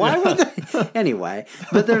Snow. Why would they? Anyway,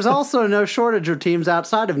 but there's also no shortage of teams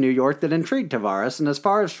outside of New York that intrigue Tavares, and as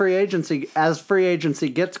far as free agency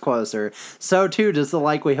gets closer, so too does the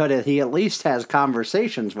likelihood that he at least has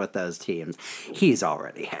conversations with those teams. He's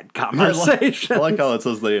already had conversations. I like how it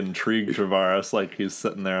says they intrigue Tavares, like he's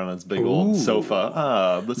sitting there on his big old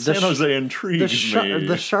sofa. The San Jose intrigues me.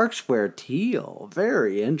 The Sharks wear teal.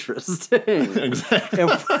 Very interesting. Exactly.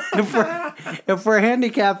 If we're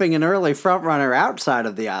handicapping an early frontrunner outside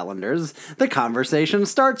of the Islanders, the conversation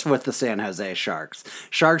starts with the San Jose Sharks.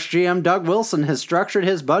 Sharks GM Doug Wilson has structured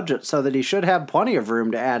his budget so that he should have plenty of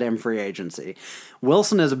room to add in free agency.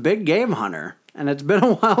 Wilson is a big game hunter, and it's been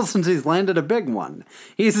a while since he's landed a big one.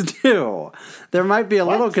 He's due. There might be a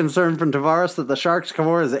little concern from Tavares that the Sharks'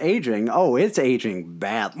 core is aging. Oh, it's aging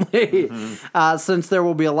badly. Since there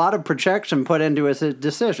will be a lot of projection put into his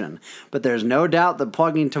decision. But there's no doubt that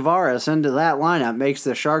plugging Tavares into that lineup makes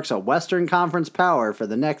the Sharks a Western Conference power for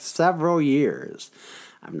the next several years.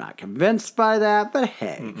 I'm not convinced by that, but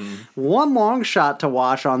hey. One long shot to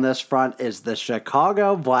watch on this front is the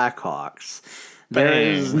Chicago Blackhawks.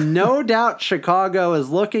 There's no doubt Chicago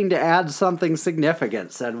is looking to add something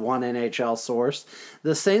significant, said one NHL source.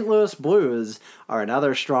 The St. Louis Blues are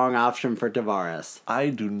another strong option for Tavares. I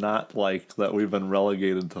do not like that we've been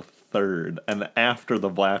relegated to third, and after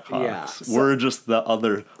the Blackhawks,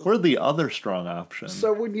 we're the other strong option.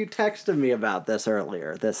 So when you texted me about this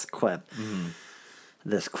earlier, this clip,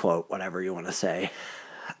 this quote, whatever you want to say,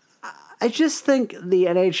 I just think the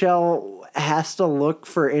NHL has to look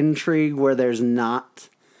for intrigue where there's not.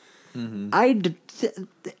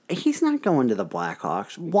 He's not going to the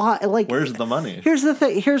Blackhawks. Why? Like, where's the money? Here's the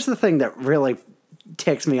thing. Here's the thing that really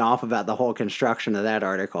ticks me off about the whole construction of that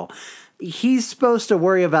article. He's supposed to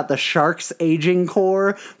worry about the Sharks' aging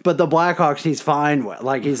core, but the Blackhawks he's fine with.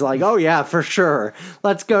 Like he's like, oh yeah, for sure.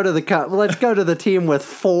 Let's go to the team with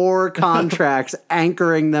 4 contracts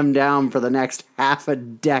anchoring them down for the next half a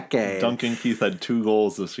decade. Duncan Keith had 2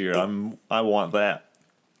 goals this year. I want that.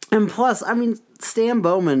 And plus, I mean, Stan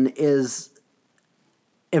Bowman is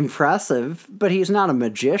impressive, but he's not a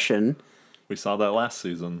magician. We saw that last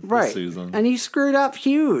season. Right. This season. And he screwed up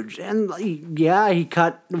huge. And he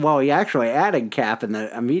actually added cap in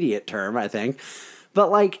the immediate term, I think.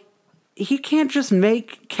 But, like, he can't just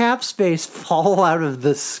make cap space fall out of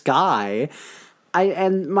the sky.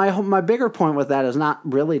 And my bigger point with that is not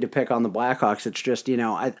really to pick on the Blackhawks. It's just,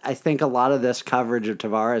 I think a lot of this coverage of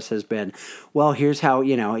Tavares has been, well, here's how,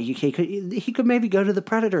 he could maybe go to the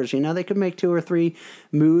Predators. They could make 2 or 3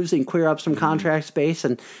 moves and clear up some contract space,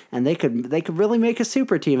 and they could really make a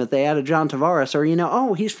super team if they added John Tavares.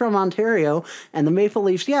 Or, he's from Ontario, and the Maple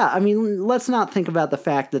Leafs, let's not think about the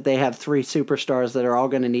fact that they have 3 superstars that are all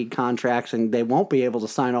going to need contracts, and they won't be able to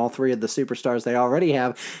sign all 3 of the superstars they already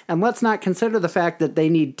have. And let's not consider the fact fact that they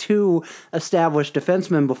need 2 established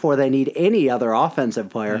defensemen before they need any other offensive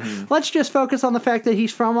player. Let's just focus on the fact that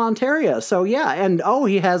he's from Ontario. So, yeah, and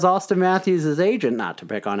he has Austin Matthews as agent, not to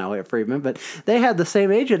pick on Elliot Friedman, but they had the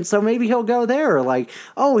same agent, so maybe he'll go there. Or like,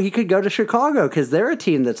 he could go to Chicago because they're a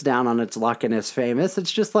team that's down on its luck and is famous.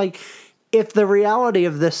 It's just like, if the reality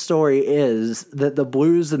of this story is that the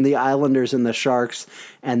Blues and the Islanders and the Sharks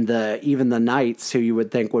and even the Knights, who you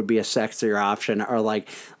would think would be a sexier option, are like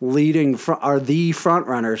are the front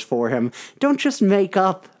runners for him, don't just make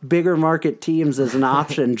up bigger market teams as an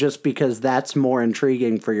option just because that's more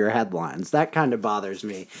intriguing for your headlines. That kind of bothers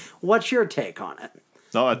me. What's your take on it?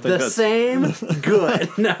 No, I think that's same.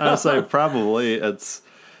 Good. No. I would say probably it's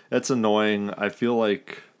annoying. I feel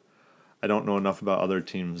like I don't know enough about other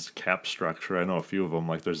teams' cap structure. I know a few of them.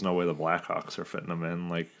 Like, there's no way the Blackhawks are fitting them in.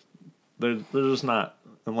 Like, they're just not,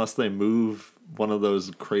 unless they move one of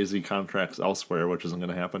those crazy contracts elsewhere, which isn't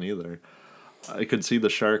going to happen either. I could see the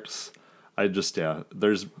Sharks.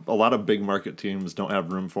 There's a lot of big market teams don't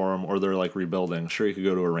have room for them, or they're like rebuilding. Sure, you could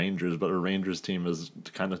go to a Rangers, but a Rangers team is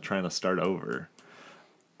kind of trying to start over.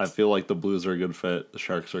 I feel like the Blues are a good fit. The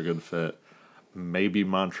Sharks are a good fit. Maybe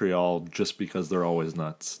Montreal, just because they're always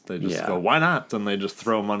nuts. They just go, why not? And they just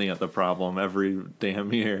throw money at the problem every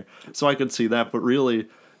damn year. So I could see that. But really,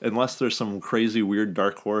 unless there's some crazy weird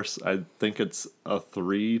dark horse, I think it's a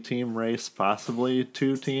 3-team race, possibly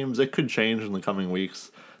 2 teams. It could change in the coming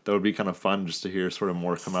weeks. That would be kind of fun just to hear sort of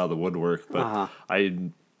more come out of the woodwork. But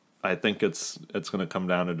I think it's going to come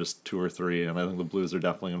down to just 2 or 3, and I think the Blues are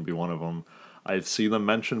definitely going to be one of them. I see them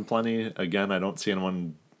mentioned plenty. Again, I don't see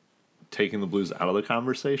anyone taking the Blues out of the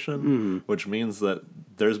conversation, which means that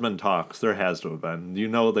there's been talks. There has to have been.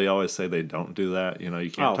 They always say they don't do that. You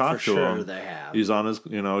can't talk to him. They have. He's on his,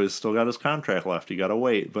 he's still got his contract left. You got to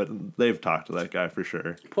wait, but they've talked to that guy for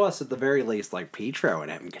sure. Plus, at the very least, like Petro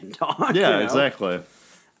and him can talk. Yeah, exactly.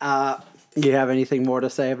 You have anything more to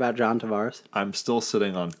say about John Tavares? I'm still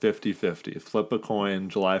sitting on 50-50. Flip a coin.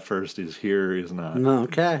 July 1st, he's here, he's not.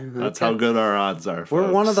 Okay. That's how good our odds are, folks. We're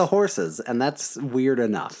one of the horses, and that's weird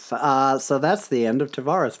enough. So that's the end of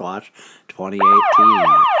Tavares Watch 2018.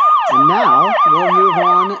 And now we'll move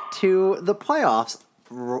on to the playoffs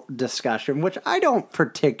discussion, which I don't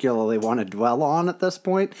particularly want to dwell on at this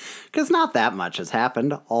point, because not that much has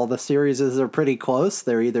happened. All the series are pretty close.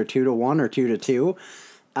 They're either 2-1 or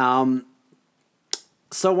 2-2.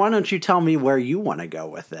 So why don't you tell me where you want to go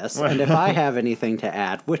with this? And if I have anything to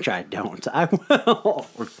add, which I don't, I will.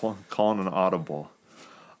 We're calling an audible.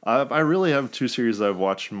 I really have 2 series I've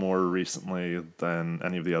watched more recently than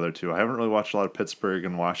any of the other 2. I haven't really watched a lot of Pittsburgh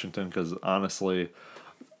and Washington because, honestly,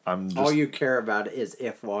 all you care about is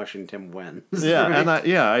if Washington wins. Yeah, right? And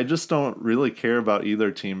I just don't really care about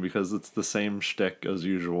either team because it's the same shtick as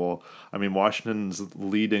usual. I mean, Washington's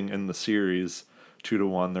leading in the series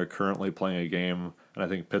 2-1. They're currently playing a game, and I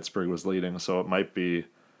think Pittsburgh was leading, so it might be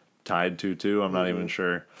tied 2-2. I'm not even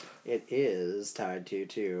sure. It is tied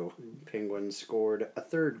 2-2. Penguins scored a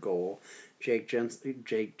 3rd goal. Jake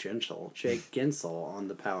Gensel on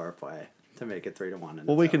the power play to make it 3-1.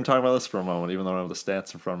 Well, we can talk about this for a moment, even though I don't have the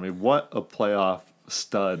stats in front of me. What a playoff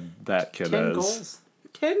stud that kid 10 is. Goals?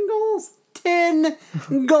 10 goals? 10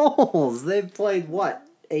 goals! They've played,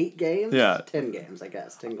 8 games? Yeah. 10 games, I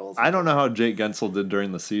guess. 10 goals. I don't know how Jake Gensel did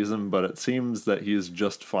during the season, but it seems that he's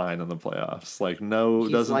just fine in the playoffs.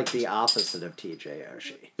 He's like the opposite of TJ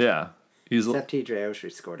Oshie. Yeah. Except TJ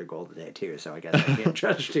Oshie scored a goal today, too, so I guess I can't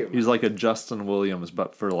judge too much. He's like a Justin Williams,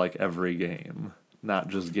 but for every game, not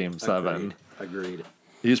just game 7. Agreed.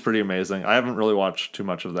 He's pretty amazing. I haven't really watched too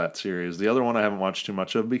much of that series. The other one I haven't watched too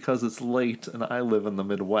much of because it's late and I live in the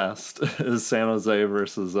Midwest is San Jose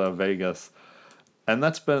versus Vegas. And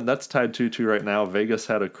that's tied 2-2 right now. Vegas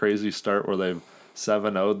had a crazy start where they've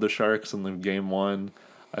 7-0'd the Sharks in the game 1.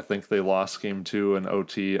 I think they lost game 2 in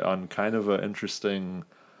OT on kind of an interesting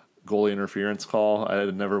goalie interference call. I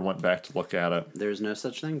never went back to look at it. There's no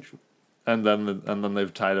such thing. And then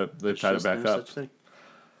they've tied it back up.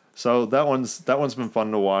 So that one's been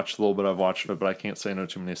fun to watch. A little bit I've watched it, but I can't say no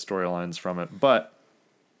too many storylines from it. But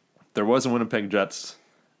there was a Winnipeg Jets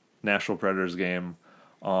Nashville Predators game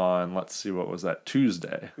on, let's see, what was that,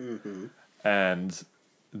 Tuesday. Mm-hmm. And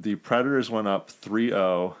the Predators went up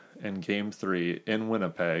 3-0 in Game 3 in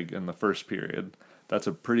Winnipeg in the first period. That's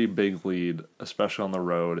a pretty big lead, especially on the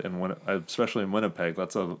road, and especially in Winnipeg.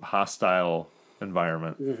 That's a hostile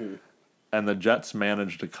environment. Mm-hmm. And the Jets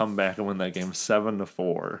managed to come back and win that game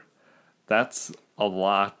 7-4. That's a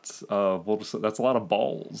lot of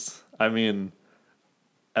balls. I mean,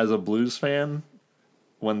 as a Blues fan,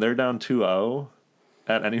 when they're down 2-0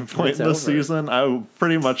 at any point in the season, I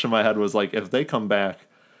pretty much in my head was like, if they come back,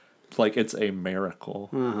 like it's a miracle,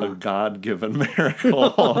 a God-given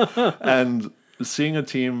miracle. And seeing a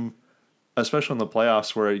team, especially in the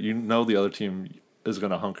playoffs, where the other team is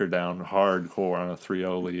going to hunker down hardcore on a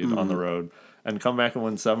 3-0 lead on the road and come back and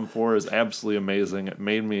win 7-4 is absolutely amazing. It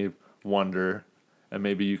made me wonder, and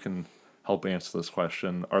maybe you can help answer this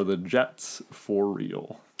question, are the Jets for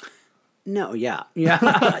real? No, yeah. Yeah.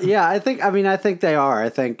 I think they are. I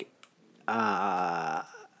think I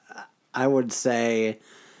would say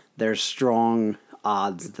there's strong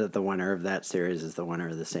odds that the winner of that series is the winner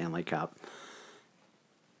of the Stanley Cup.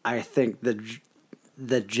 I think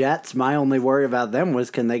the Jets, my only worry about them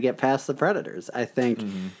was, can they get past the Predators? I think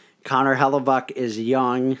Connor Hellebuck is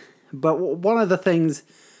young, but one of the things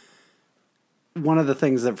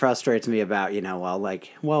that frustrates me about, he's a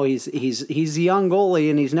young goalie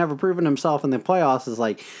and he's never proven himself in the playoffs is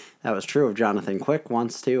like, that was true of Jonathan Quick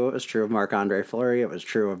once too. It was true of Marc-Andre Fleury. It was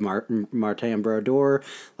true of Martin Brodeur.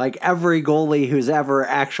 Like every goalie who's ever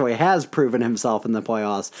actually has proven himself in the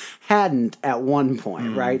playoffs hadn't at one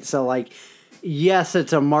point, right? So like, yes,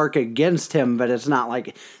 it's a mark against him, but it's not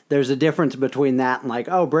like there's a difference between that and like,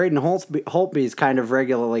 oh, Braden Holtby's kind of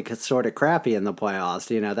regularly sort of crappy in the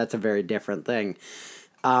playoffs. That's a very different thing.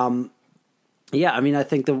 I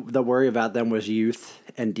think the worry about them was youth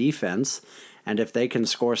and defense. And if they can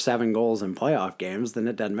score 7 goals in playoff games, then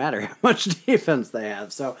it doesn't matter how much defense they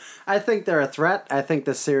have. So I think they're a threat. I think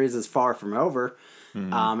this series is far from over.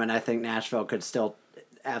 And I think Nashville could still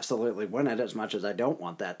absolutely win it, as much as I don't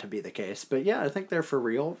want that to be the case. But yeah, I think they're for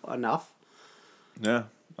real enough. Yeah,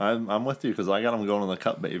 I'm with you because I got them going in the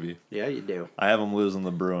Cup, baby. Yeah, you do. I have them losing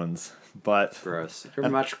the Bruins, but gross. You're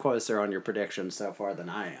much closer on your predictions so far than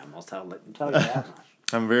I am. I'll tell you that much.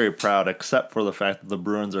 I'm very proud, except for the fact that the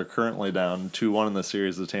Bruins are currently down 2-1 in the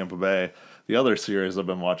series to Tampa Bay. The other series I've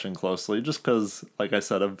been watching closely, just because, like I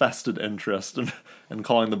said, a vested interest in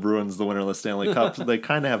calling the Bruins the winner of the Stanley Cup. So they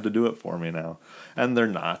kind of have to do it for me now, and they're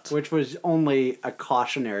not. Which was only a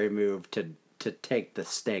cautionary move to take the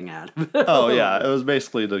sting out of it. Oh, yeah. It was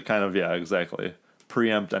basically to kind of, exactly,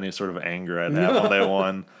 preempt any sort of anger I'd have when they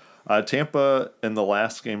won. Tampa, in the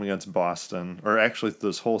last game against Boston, or actually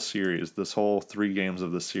this whole series, this whole 3 games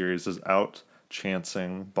of the series, is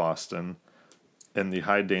out-chancing Boston in the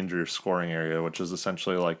high-danger scoring area, which is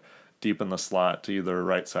essentially like deep in the slot to either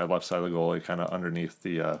right side, left side of the goalie, kind of underneath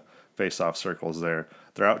the face-off circles there.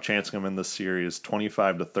 They're out-chancing them in this series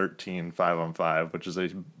 25-13, 5-on-5, which is a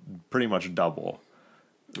pretty much double.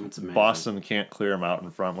 That's amazing. Boston can't clear him out in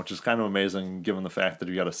front, which is kind of amazing given the fact that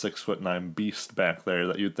you got a 6'9" beast back there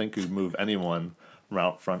that you'd think could move anyone from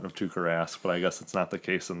out front of Tuukka Rask, but I guess it's not the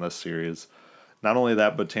case in this series. Not only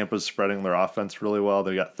that, but Tampa's spreading their offense really well.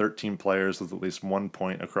 They got 13 players with at least 1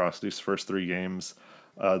 point across these first 3 games.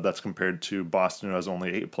 That's compared to Boston, who has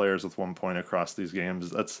only 8 players with 1 point across these games.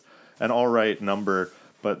 That's an all right number,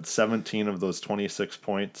 but 17 of those 26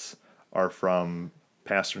 points are from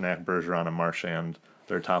Pasternak, Bergeron, and Marchand,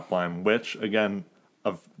 their top line, which, again,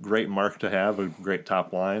 a great mark to have, a great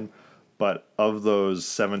top line. But of those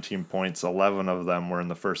 17 points, 11 of them were in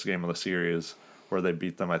the first game of the series, where they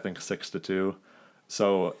beat them, I think, 6-2.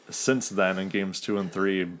 So since then, in games 2 and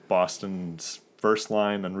 3, Boston's first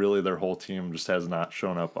line and really their whole team just has not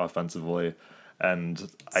shown up offensively. And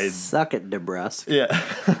I suck it, DeBrusque.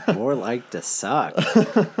 Yeah, more like to suck.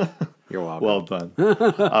 You're welcome. Well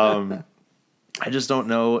done. I just don't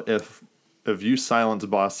know if you silence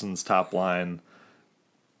Boston's top line,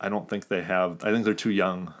 I don't think they have. I think they're too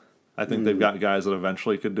young. I think they've got guys that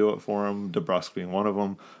eventually could do it for them, DeBrusque being one of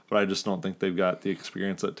them, but I just don't think they've got the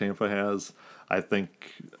experience that Tampa has. I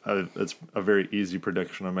think it's a very easy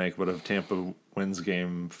prediction to make, but if Tampa wins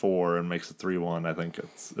Game 4 and makes it 3-1, I think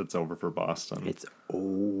it's over for Boston. It's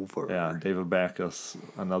over. Yeah, David Backes,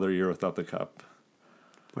 another year without the Cup.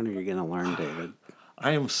 When are you going to learn, David?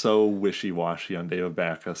 I am so wishy-washy on David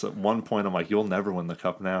Backes. At one point, I'm like, you'll never win the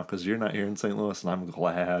Cup now because you're not here in St. Louis, and I'm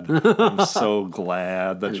glad. I'm so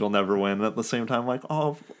glad that you'll never win. And at the same time, I'm like,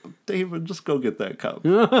 oh, David, just go get that Cup.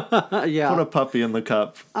 Yeah. Put a puppy in the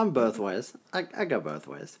Cup. I'm both ways. I go both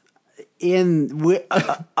ways.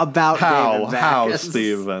 About David Backes. How,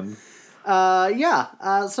 Steven?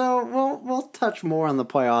 So we'll touch more on the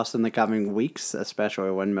playoffs in the coming weeks,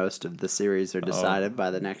 especially when most of the series are decided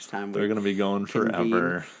by the next time. They're going to be going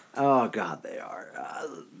forever. Oh, God, they are.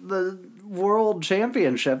 The World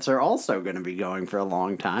Championships are also going to be going for a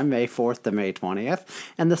long time, May 4th to May 20th,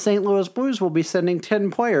 and the St. Louis Blues will be sending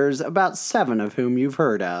 10 players, about 7 of whom you've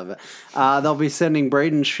heard of. They'll be sending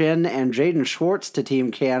Braden Shin and Jaden Schwartz to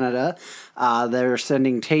Team Canada. They're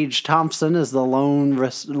sending Tage Thompson as the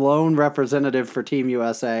lone representative for Team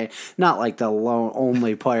USA. Not like the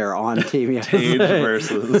only player on Team USA. Tage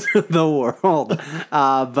versus the world.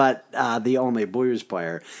 But the only Blues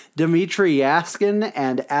player. Dmitry Yaskin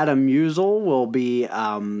and Adam Musel will be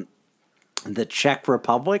the Czech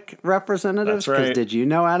Republic representatives. That's right. Did you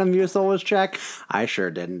know Adam Musel was Czech? I sure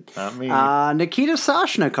didn't. Not me. Nikita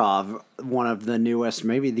Soshnikov, one of the newest,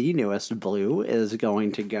 maybe the newest Blue, is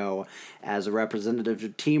going to go as a representative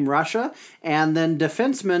of Team Russia. And then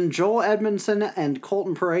defensemen Joel Edmondson and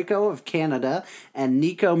Colton Parayko of Canada and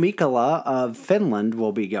Nico Mikkola of Finland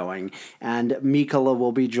will be going. And Mikkola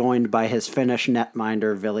will be joined by his Finnish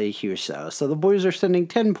netminder Ville Husso. So the Blues are sending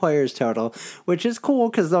 10 players total, which is cool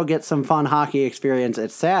because they'll get some fun hockey experience.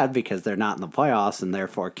 It's sad because they're not in the playoffs and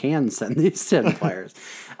therefore can send these 10 players.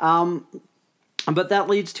 But that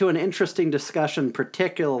leads to an interesting discussion,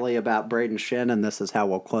 particularly about Braden Shin, and this is how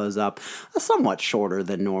we'll close up a somewhat shorter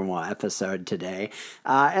than normal episode today.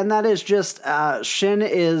 And that is just Shin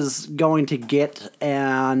is going to get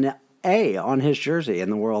an A on his jersey in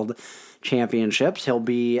the World Championships. He'll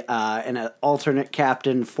be an alternate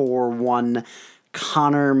captain for one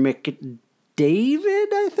Connor McDavid,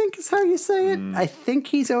 I think is how you say it. I think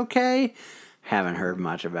he's okay. Haven't heard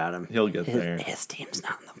much about him. He'll get there. His team's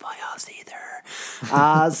not in the playoffs either.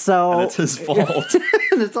 So and it's his fault.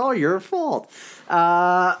 And it's all your fault.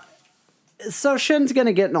 So Shin's going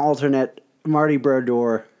to get an alternate. Marty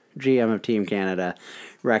Brodeur, GM of Team Canada,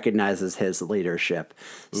 recognizes his leadership.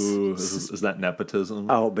 Ooh, is that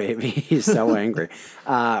nepotism? Oh, baby. He's so angry.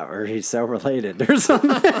 Or he's so related or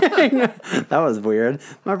something. That was weird.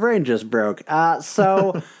 My brain just broke.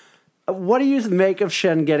 So what do you make of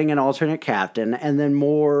Shin getting an alternate captain? And then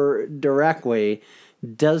more directly,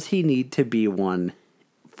 does he need to be one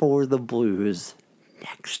for the Blues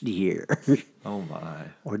next year? Oh, my.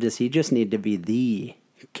 Or does he just need to be the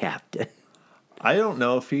captain? I don't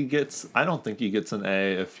know if he gets... I don't think he gets an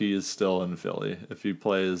A if he is still in Philly. If he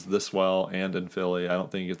plays this well and in Philly, I don't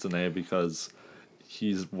think he gets an A because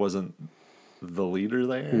he wasn't the leader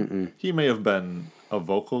there. Mm-mm. He may have been a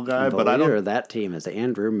vocal guy, but I don't... The leader of that team is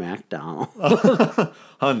Andrew MacDonald.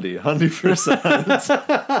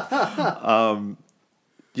 100%.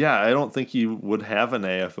 Yeah, I don't think he would have an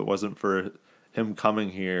A if it wasn't for him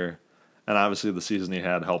coming here. And obviously the season he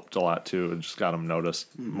had helped a lot too. It just got him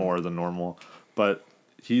noticed more than normal. But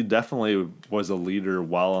he definitely was a leader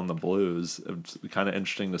while on the Blues. It's kind of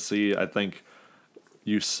interesting to see. I think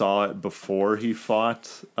you saw it before he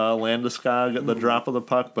fought Landeskog at the drop of the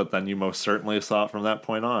puck, but then you most certainly saw it from that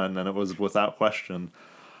point on, and it was without question.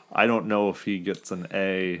 I don't know if he gets an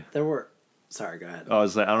A. Sorry, go ahead. I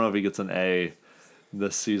don't know if he gets an A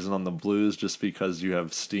this season on the Blues just because you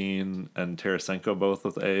have Steen and Tarasenko both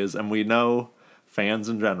with A's, and we know fans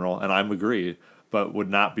in general, and I agree, but would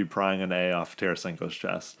not be prying an A off Tarasenko's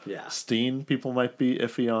chest. Yeah. Steen, people might be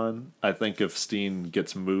iffy on. I think if Steen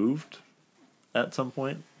gets moved at some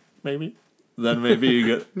point, then maybe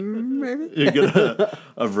you get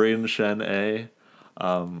a Braden Shen A.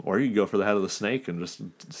 Or you go for the head of the snake and just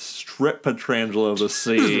strip Pietrangelo of the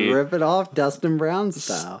sea. Just rip it off Dustin Brown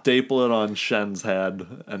style. Staple it on Shen's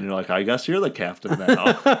head. And you're like, I guess you're the captain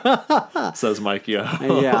now, says Mikey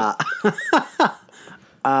O. Yeah.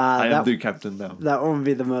 I am the captain now. That one would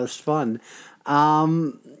be the most fun.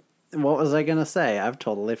 What was I going to say? I've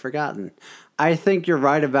totally forgotten. I think you're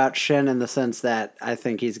right about Shin in the sense that I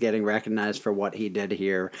think he's getting recognized for what he did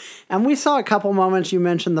here. And we saw a couple moments. You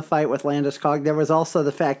mentioned the fight with Landeskog. There was also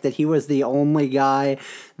the fact that he was the only guy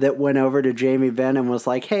that went over to Jamie Benn and was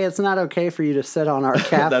like, hey, it's not okay for you to sit on our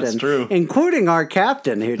captain. That's true. Including our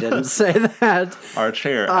captain who didn't say that. Our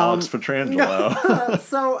chair, Alex Pietrangelo.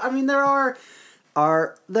 So, I mean, there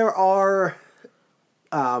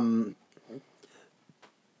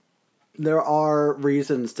are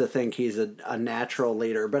reasons to think he's a natural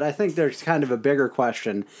leader, but I think there's kind of a bigger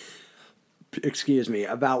question,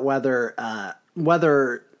 about whether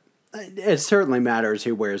it certainly matters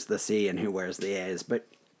who wears the C and who wears the A's, but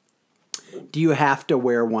do you have to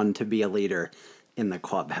wear one to be a leader in the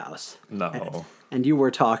clubhouse? No. And you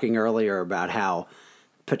were talking earlier about how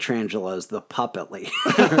Pietrangelo's the puppet leader,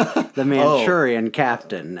 the Manchurian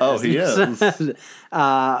captain. Oh, he is.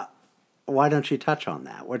 why don't you touch on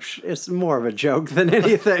that? Which is more of a joke than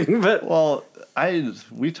anything, but well,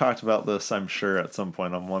 we talked about this, I'm sure, at some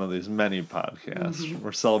point on one of these many podcasts.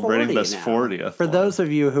 We're celebrating this 40th. For those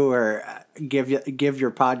of you who are give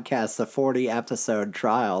your podcast a 40 episode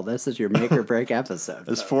trial, this is your make or break episode.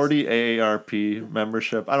 Is 40 AARP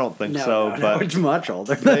membership? I don't think so, but it's much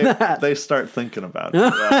older than that. They start thinking about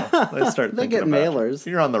it. They get mailers.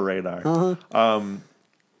 You're on the radar.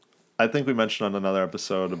 I think we mentioned on another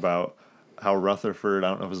episode about how Rutherford, I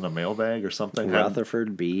don't know if it was in a mailbag or something.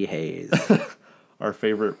 Rutherford B. Hayes. Our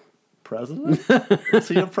favorite president? Is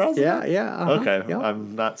he a president? Yeah. Okay, yep.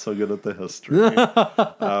 I'm not so good at the history.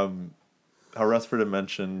 How Rutherford had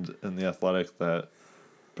mentioned in The Athletic that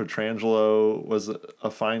Pietrangelo was a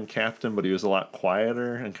fine captain, but he was a lot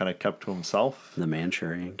quieter and kind of kept to himself. The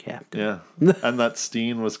Manchurian captain. Yeah. And that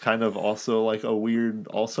Steen was kind of also like a weird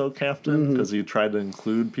captain because he tried to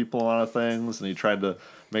include people in a lot of things and he tried to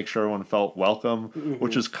make sure everyone felt welcome,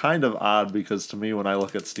 which is kind of odd because to me when I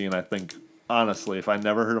look at Steen, I think, honestly, if I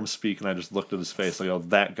never heard him speak and I just looked at his face, I go,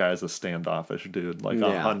 that guy's a standoffish dude, like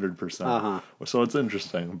 100%. So it's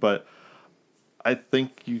interesting, but I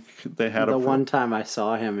think they had the one time I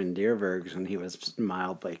saw him in Dierbergs and he was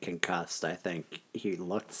mildly concussed. I think he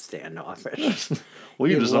looked standoffish. Well,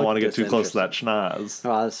 you just don't want to get too close to that schnoz.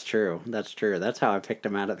 Oh, that's true. That's how I picked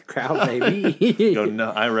him out of the crowd, baby. Go, no,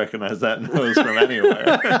 I recognize that nose from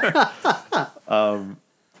anywhere.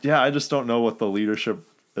 Yeah, I just don't know what the leadership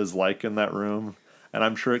is like in that room. And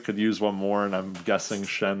I'm sure it could use one more, and I'm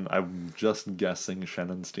just guessing Shen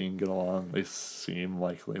and Steen get along. They seem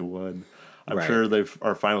like they would. I'm sure they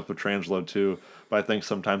are fine with Pietrangelo too, but I think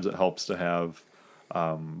sometimes it helps to have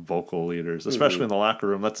vocal leaders, especially in the locker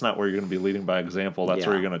room. That's not where you're going to be leading by example. That's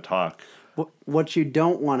where you're going to talk. What you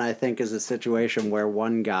don't want, I think, is a situation where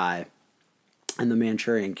one guy, and the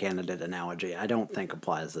Manchurian Candidate analogy, I don't think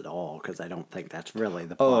applies at all, because I don't think that's really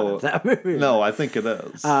the plot of that movie. No, I think it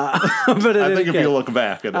is. But I think if you look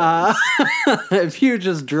back, it is. If you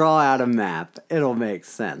just draw out a map, it'll make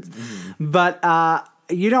sense. But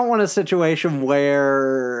you don't want a situation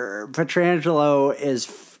where Pietrangelo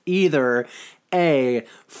is either A,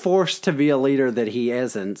 forced to be a leader that he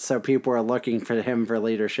isn't, so people are looking for him for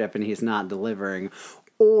leadership and he's not delivering,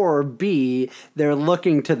 or B, they're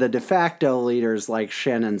looking to the de facto leaders like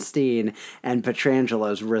Shen and Steen, and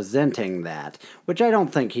Pietrangelo's resenting that, which I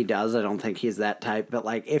don't think he does. I don't think he's that type. But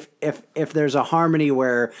like, if there's a harmony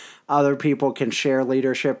where other people can share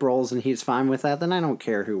leadership roles and he's fine with that, then I don't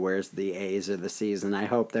care who wears the A's or the C's, and I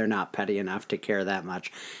hope they're not petty enough to care that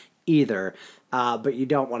much either. But you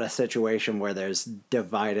don't want a situation where there's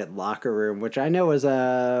divided locker room, which I know is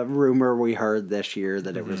a rumor we heard this year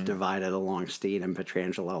that it was divided along Steen and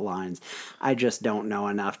Pietrangelo lines. I just don't know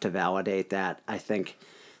enough to validate that. I think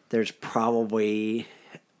there's probably...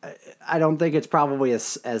 I don't think it's probably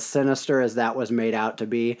as sinister as that was made out to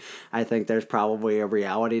be. I think there's probably a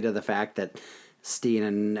reality to the fact that Steen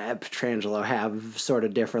and Pietrangelo have sort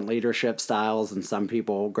of different leadership styles, and some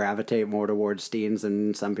people gravitate more towards Steen's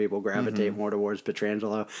and some people gravitate more towards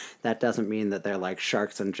Pietrangelo. That doesn't mean that they're like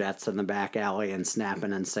sharks and jets in the back alley and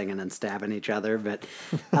snapping and singing and stabbing each other, but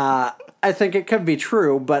I think it could be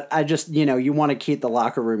true, but I just, you want to keep the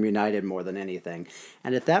locker room united more than anything.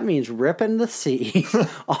 And if that means ripping the C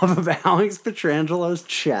off of Alex Pietrangelo's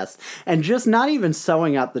chest and just not even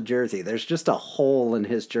sewing up the jersey, there's just a hole in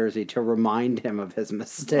his jersey to remind him of his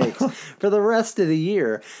mistakes for the rest of the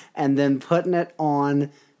year, and then putting it on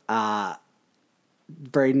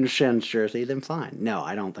Braden Shen's jersey, then fine. No,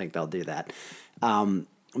 I don't think they'll do that.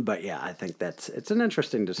 But yeah, I think it's an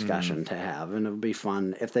interesting discussion to have, and it'll be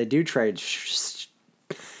fun if they do trade.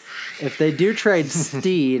 If they do trade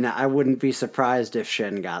Steen, I wouldn't be surprised if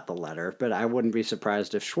Shen got the letter, but I wouldn't be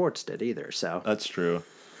surprised if Schwartz did either. So that's true.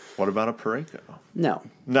 What about a Parayko? No,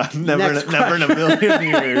 never in a million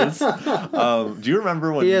years. Do you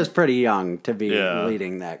remember when he is pretty young to be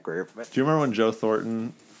leading that group? But do you remember when Joe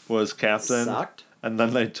Thornton was captain? Sucked. And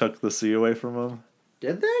then they took the C away from him?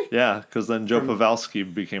 Did they? Yeah, because then Joe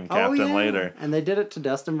Pavelski became captain later. And they did it to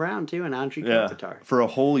Dustin Brown, too, and Andrei Kopitar. For a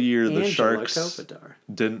whole year, the Sharks Kopitar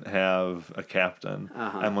didn't have a captain.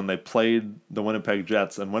 And when they played the Winnipeg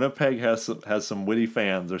Jets, and Winnipeg has some witty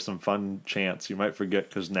fans or some fun chants. You might forget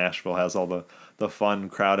because Nashville has all the fun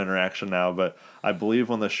crowd interaction now. But I believe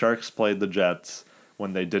when the Sharks played the Jets,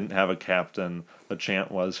 when they didn't have a captain, the chant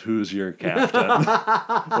was, "Who's your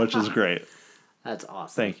captain?" Which is great. That's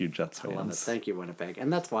awesome. Thank you, Jets fans. I love it. Thank you, Winnipeg.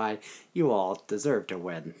 And that's why you all deserve to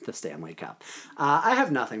win the Stanley Cup. I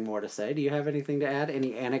have nothing more to say. Do you have anything to add?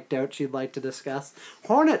 Any anecdotes you'd like to discuss?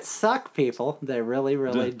 Hornets suck, people. They really,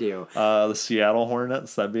 really do. The Seattle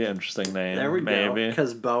Hornets. That'd be an interesting name. There we go. Maybe.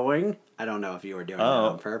 Because Boeing, I don't know if you were doing that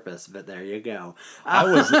on purpose, but there you go.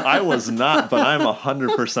 I was not, but I'm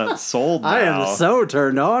 100% sold now. I am so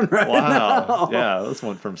turned on right now. Wow. Yeah, this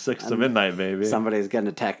went from 6 to midnight, baby. Somebody's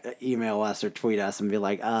going to email us or tweet us and be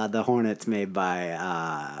like, the Hornet's made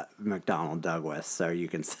by McDonnell Douglas, so you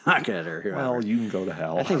can suck it or whoever. Well, you can go to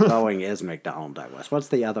hell. I think Boeing is McDonnell Douglas. What's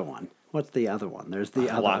the other one? There's the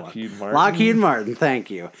other Lockheed one. Martin. Lockheed Martin.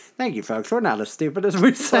 Thank you, folks. We're not as stupid as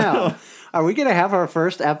we sound. Are we going to have our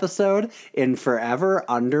first episode in forever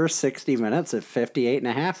under 60 minutes at 58 and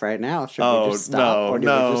a half right now? Should we just stop or do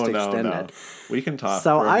we just extend it? We can talk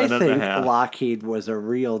So for a minute and a half. Lockheed was a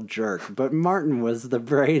real jerk, but Martin was the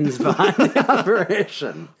brains behind the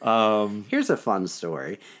operation. Here's a fun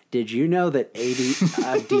story. Did you know that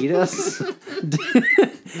Adidas?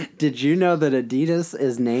 Did you know that Adidas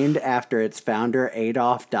is named after its founder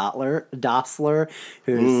Adolf Dassler,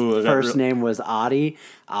 whose first name was Adi?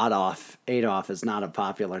 Adolf is not a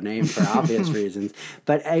popular name for obvious reasons,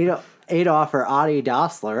 but Adolf or Adi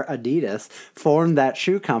Dassler, Adidas, formed that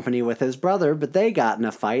shoe company with his brother, but they got in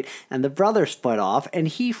a fight, and the brother split off, and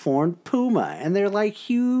he formed Puma, and they're like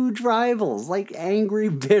huge rivals, like angry,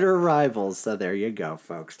 bitter rivals. So there you go,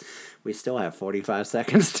 folks. We still have 45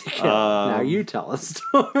 seconds to kill. Now you tell a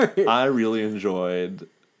story. I really enjoyed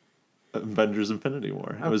Avengers Infinity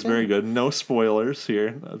War. It was very good. No spoilers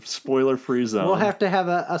here. Spoiler-free zone. We'll have to have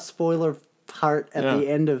a spoiler part at the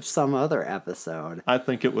end of some other episode. I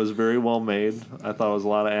think it was very well made. I thought it was a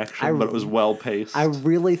lot of action, but it was well paced. I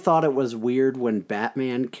really thought it was weird when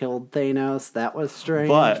Batman killed Thanos. That was strange.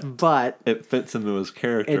 But it fits into his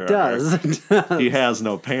character. It does. It does. He has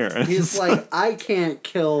no parents. He's like, I can't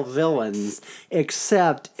kill villains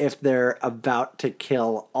except if they're about to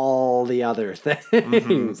kill all the other things.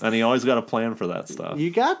 Mm-hmm. And he always got a plan for that stuff.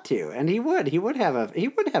 You got to, and he would have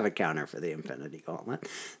a counter for the Infinity Gauntlet.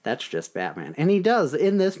 That's just Batman. And he does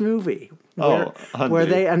in this movie. Where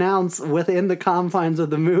they announce within the confines of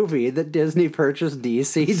the movie that Disney purchased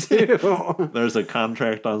DC too. There's a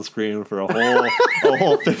contract on screen for a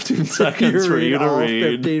whole 15 seconds for you to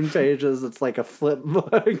read. 15 pages. It's like a flip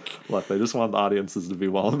book. Look, they just want the audiences to be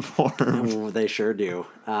well informed. Oh, they sure do.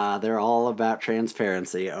 They're all about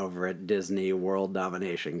transparency over at Disney World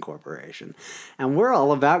Domination Corporation. And we're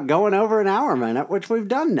all about going over an hour minute, which we've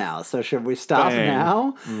done now. So should we stop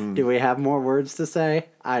now? Do we have more words to say?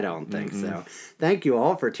 I don't think so. Thank you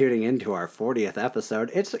all for tuning in to our 40th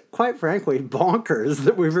episode. It's quite frankly bonkers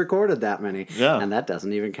that we've recorded that many. Yeah. And that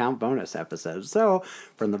doesn't even count bonus episodes. So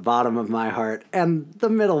from the bottom of my heart and the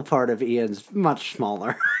middle part of Ian's much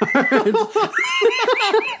smaller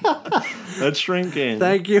That's shrinking.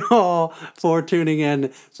 Thank you all for tuning in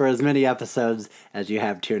for as many episodes as you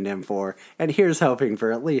have tuned in for. And here's hoping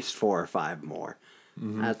for at least 4 or 5 more.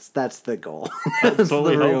 Mm-hmm. That's the goal. That's what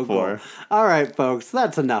we hope for. All right, folks,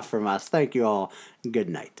 that's enough from us. Thank you all. Good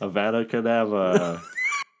night. Avada Kedavra.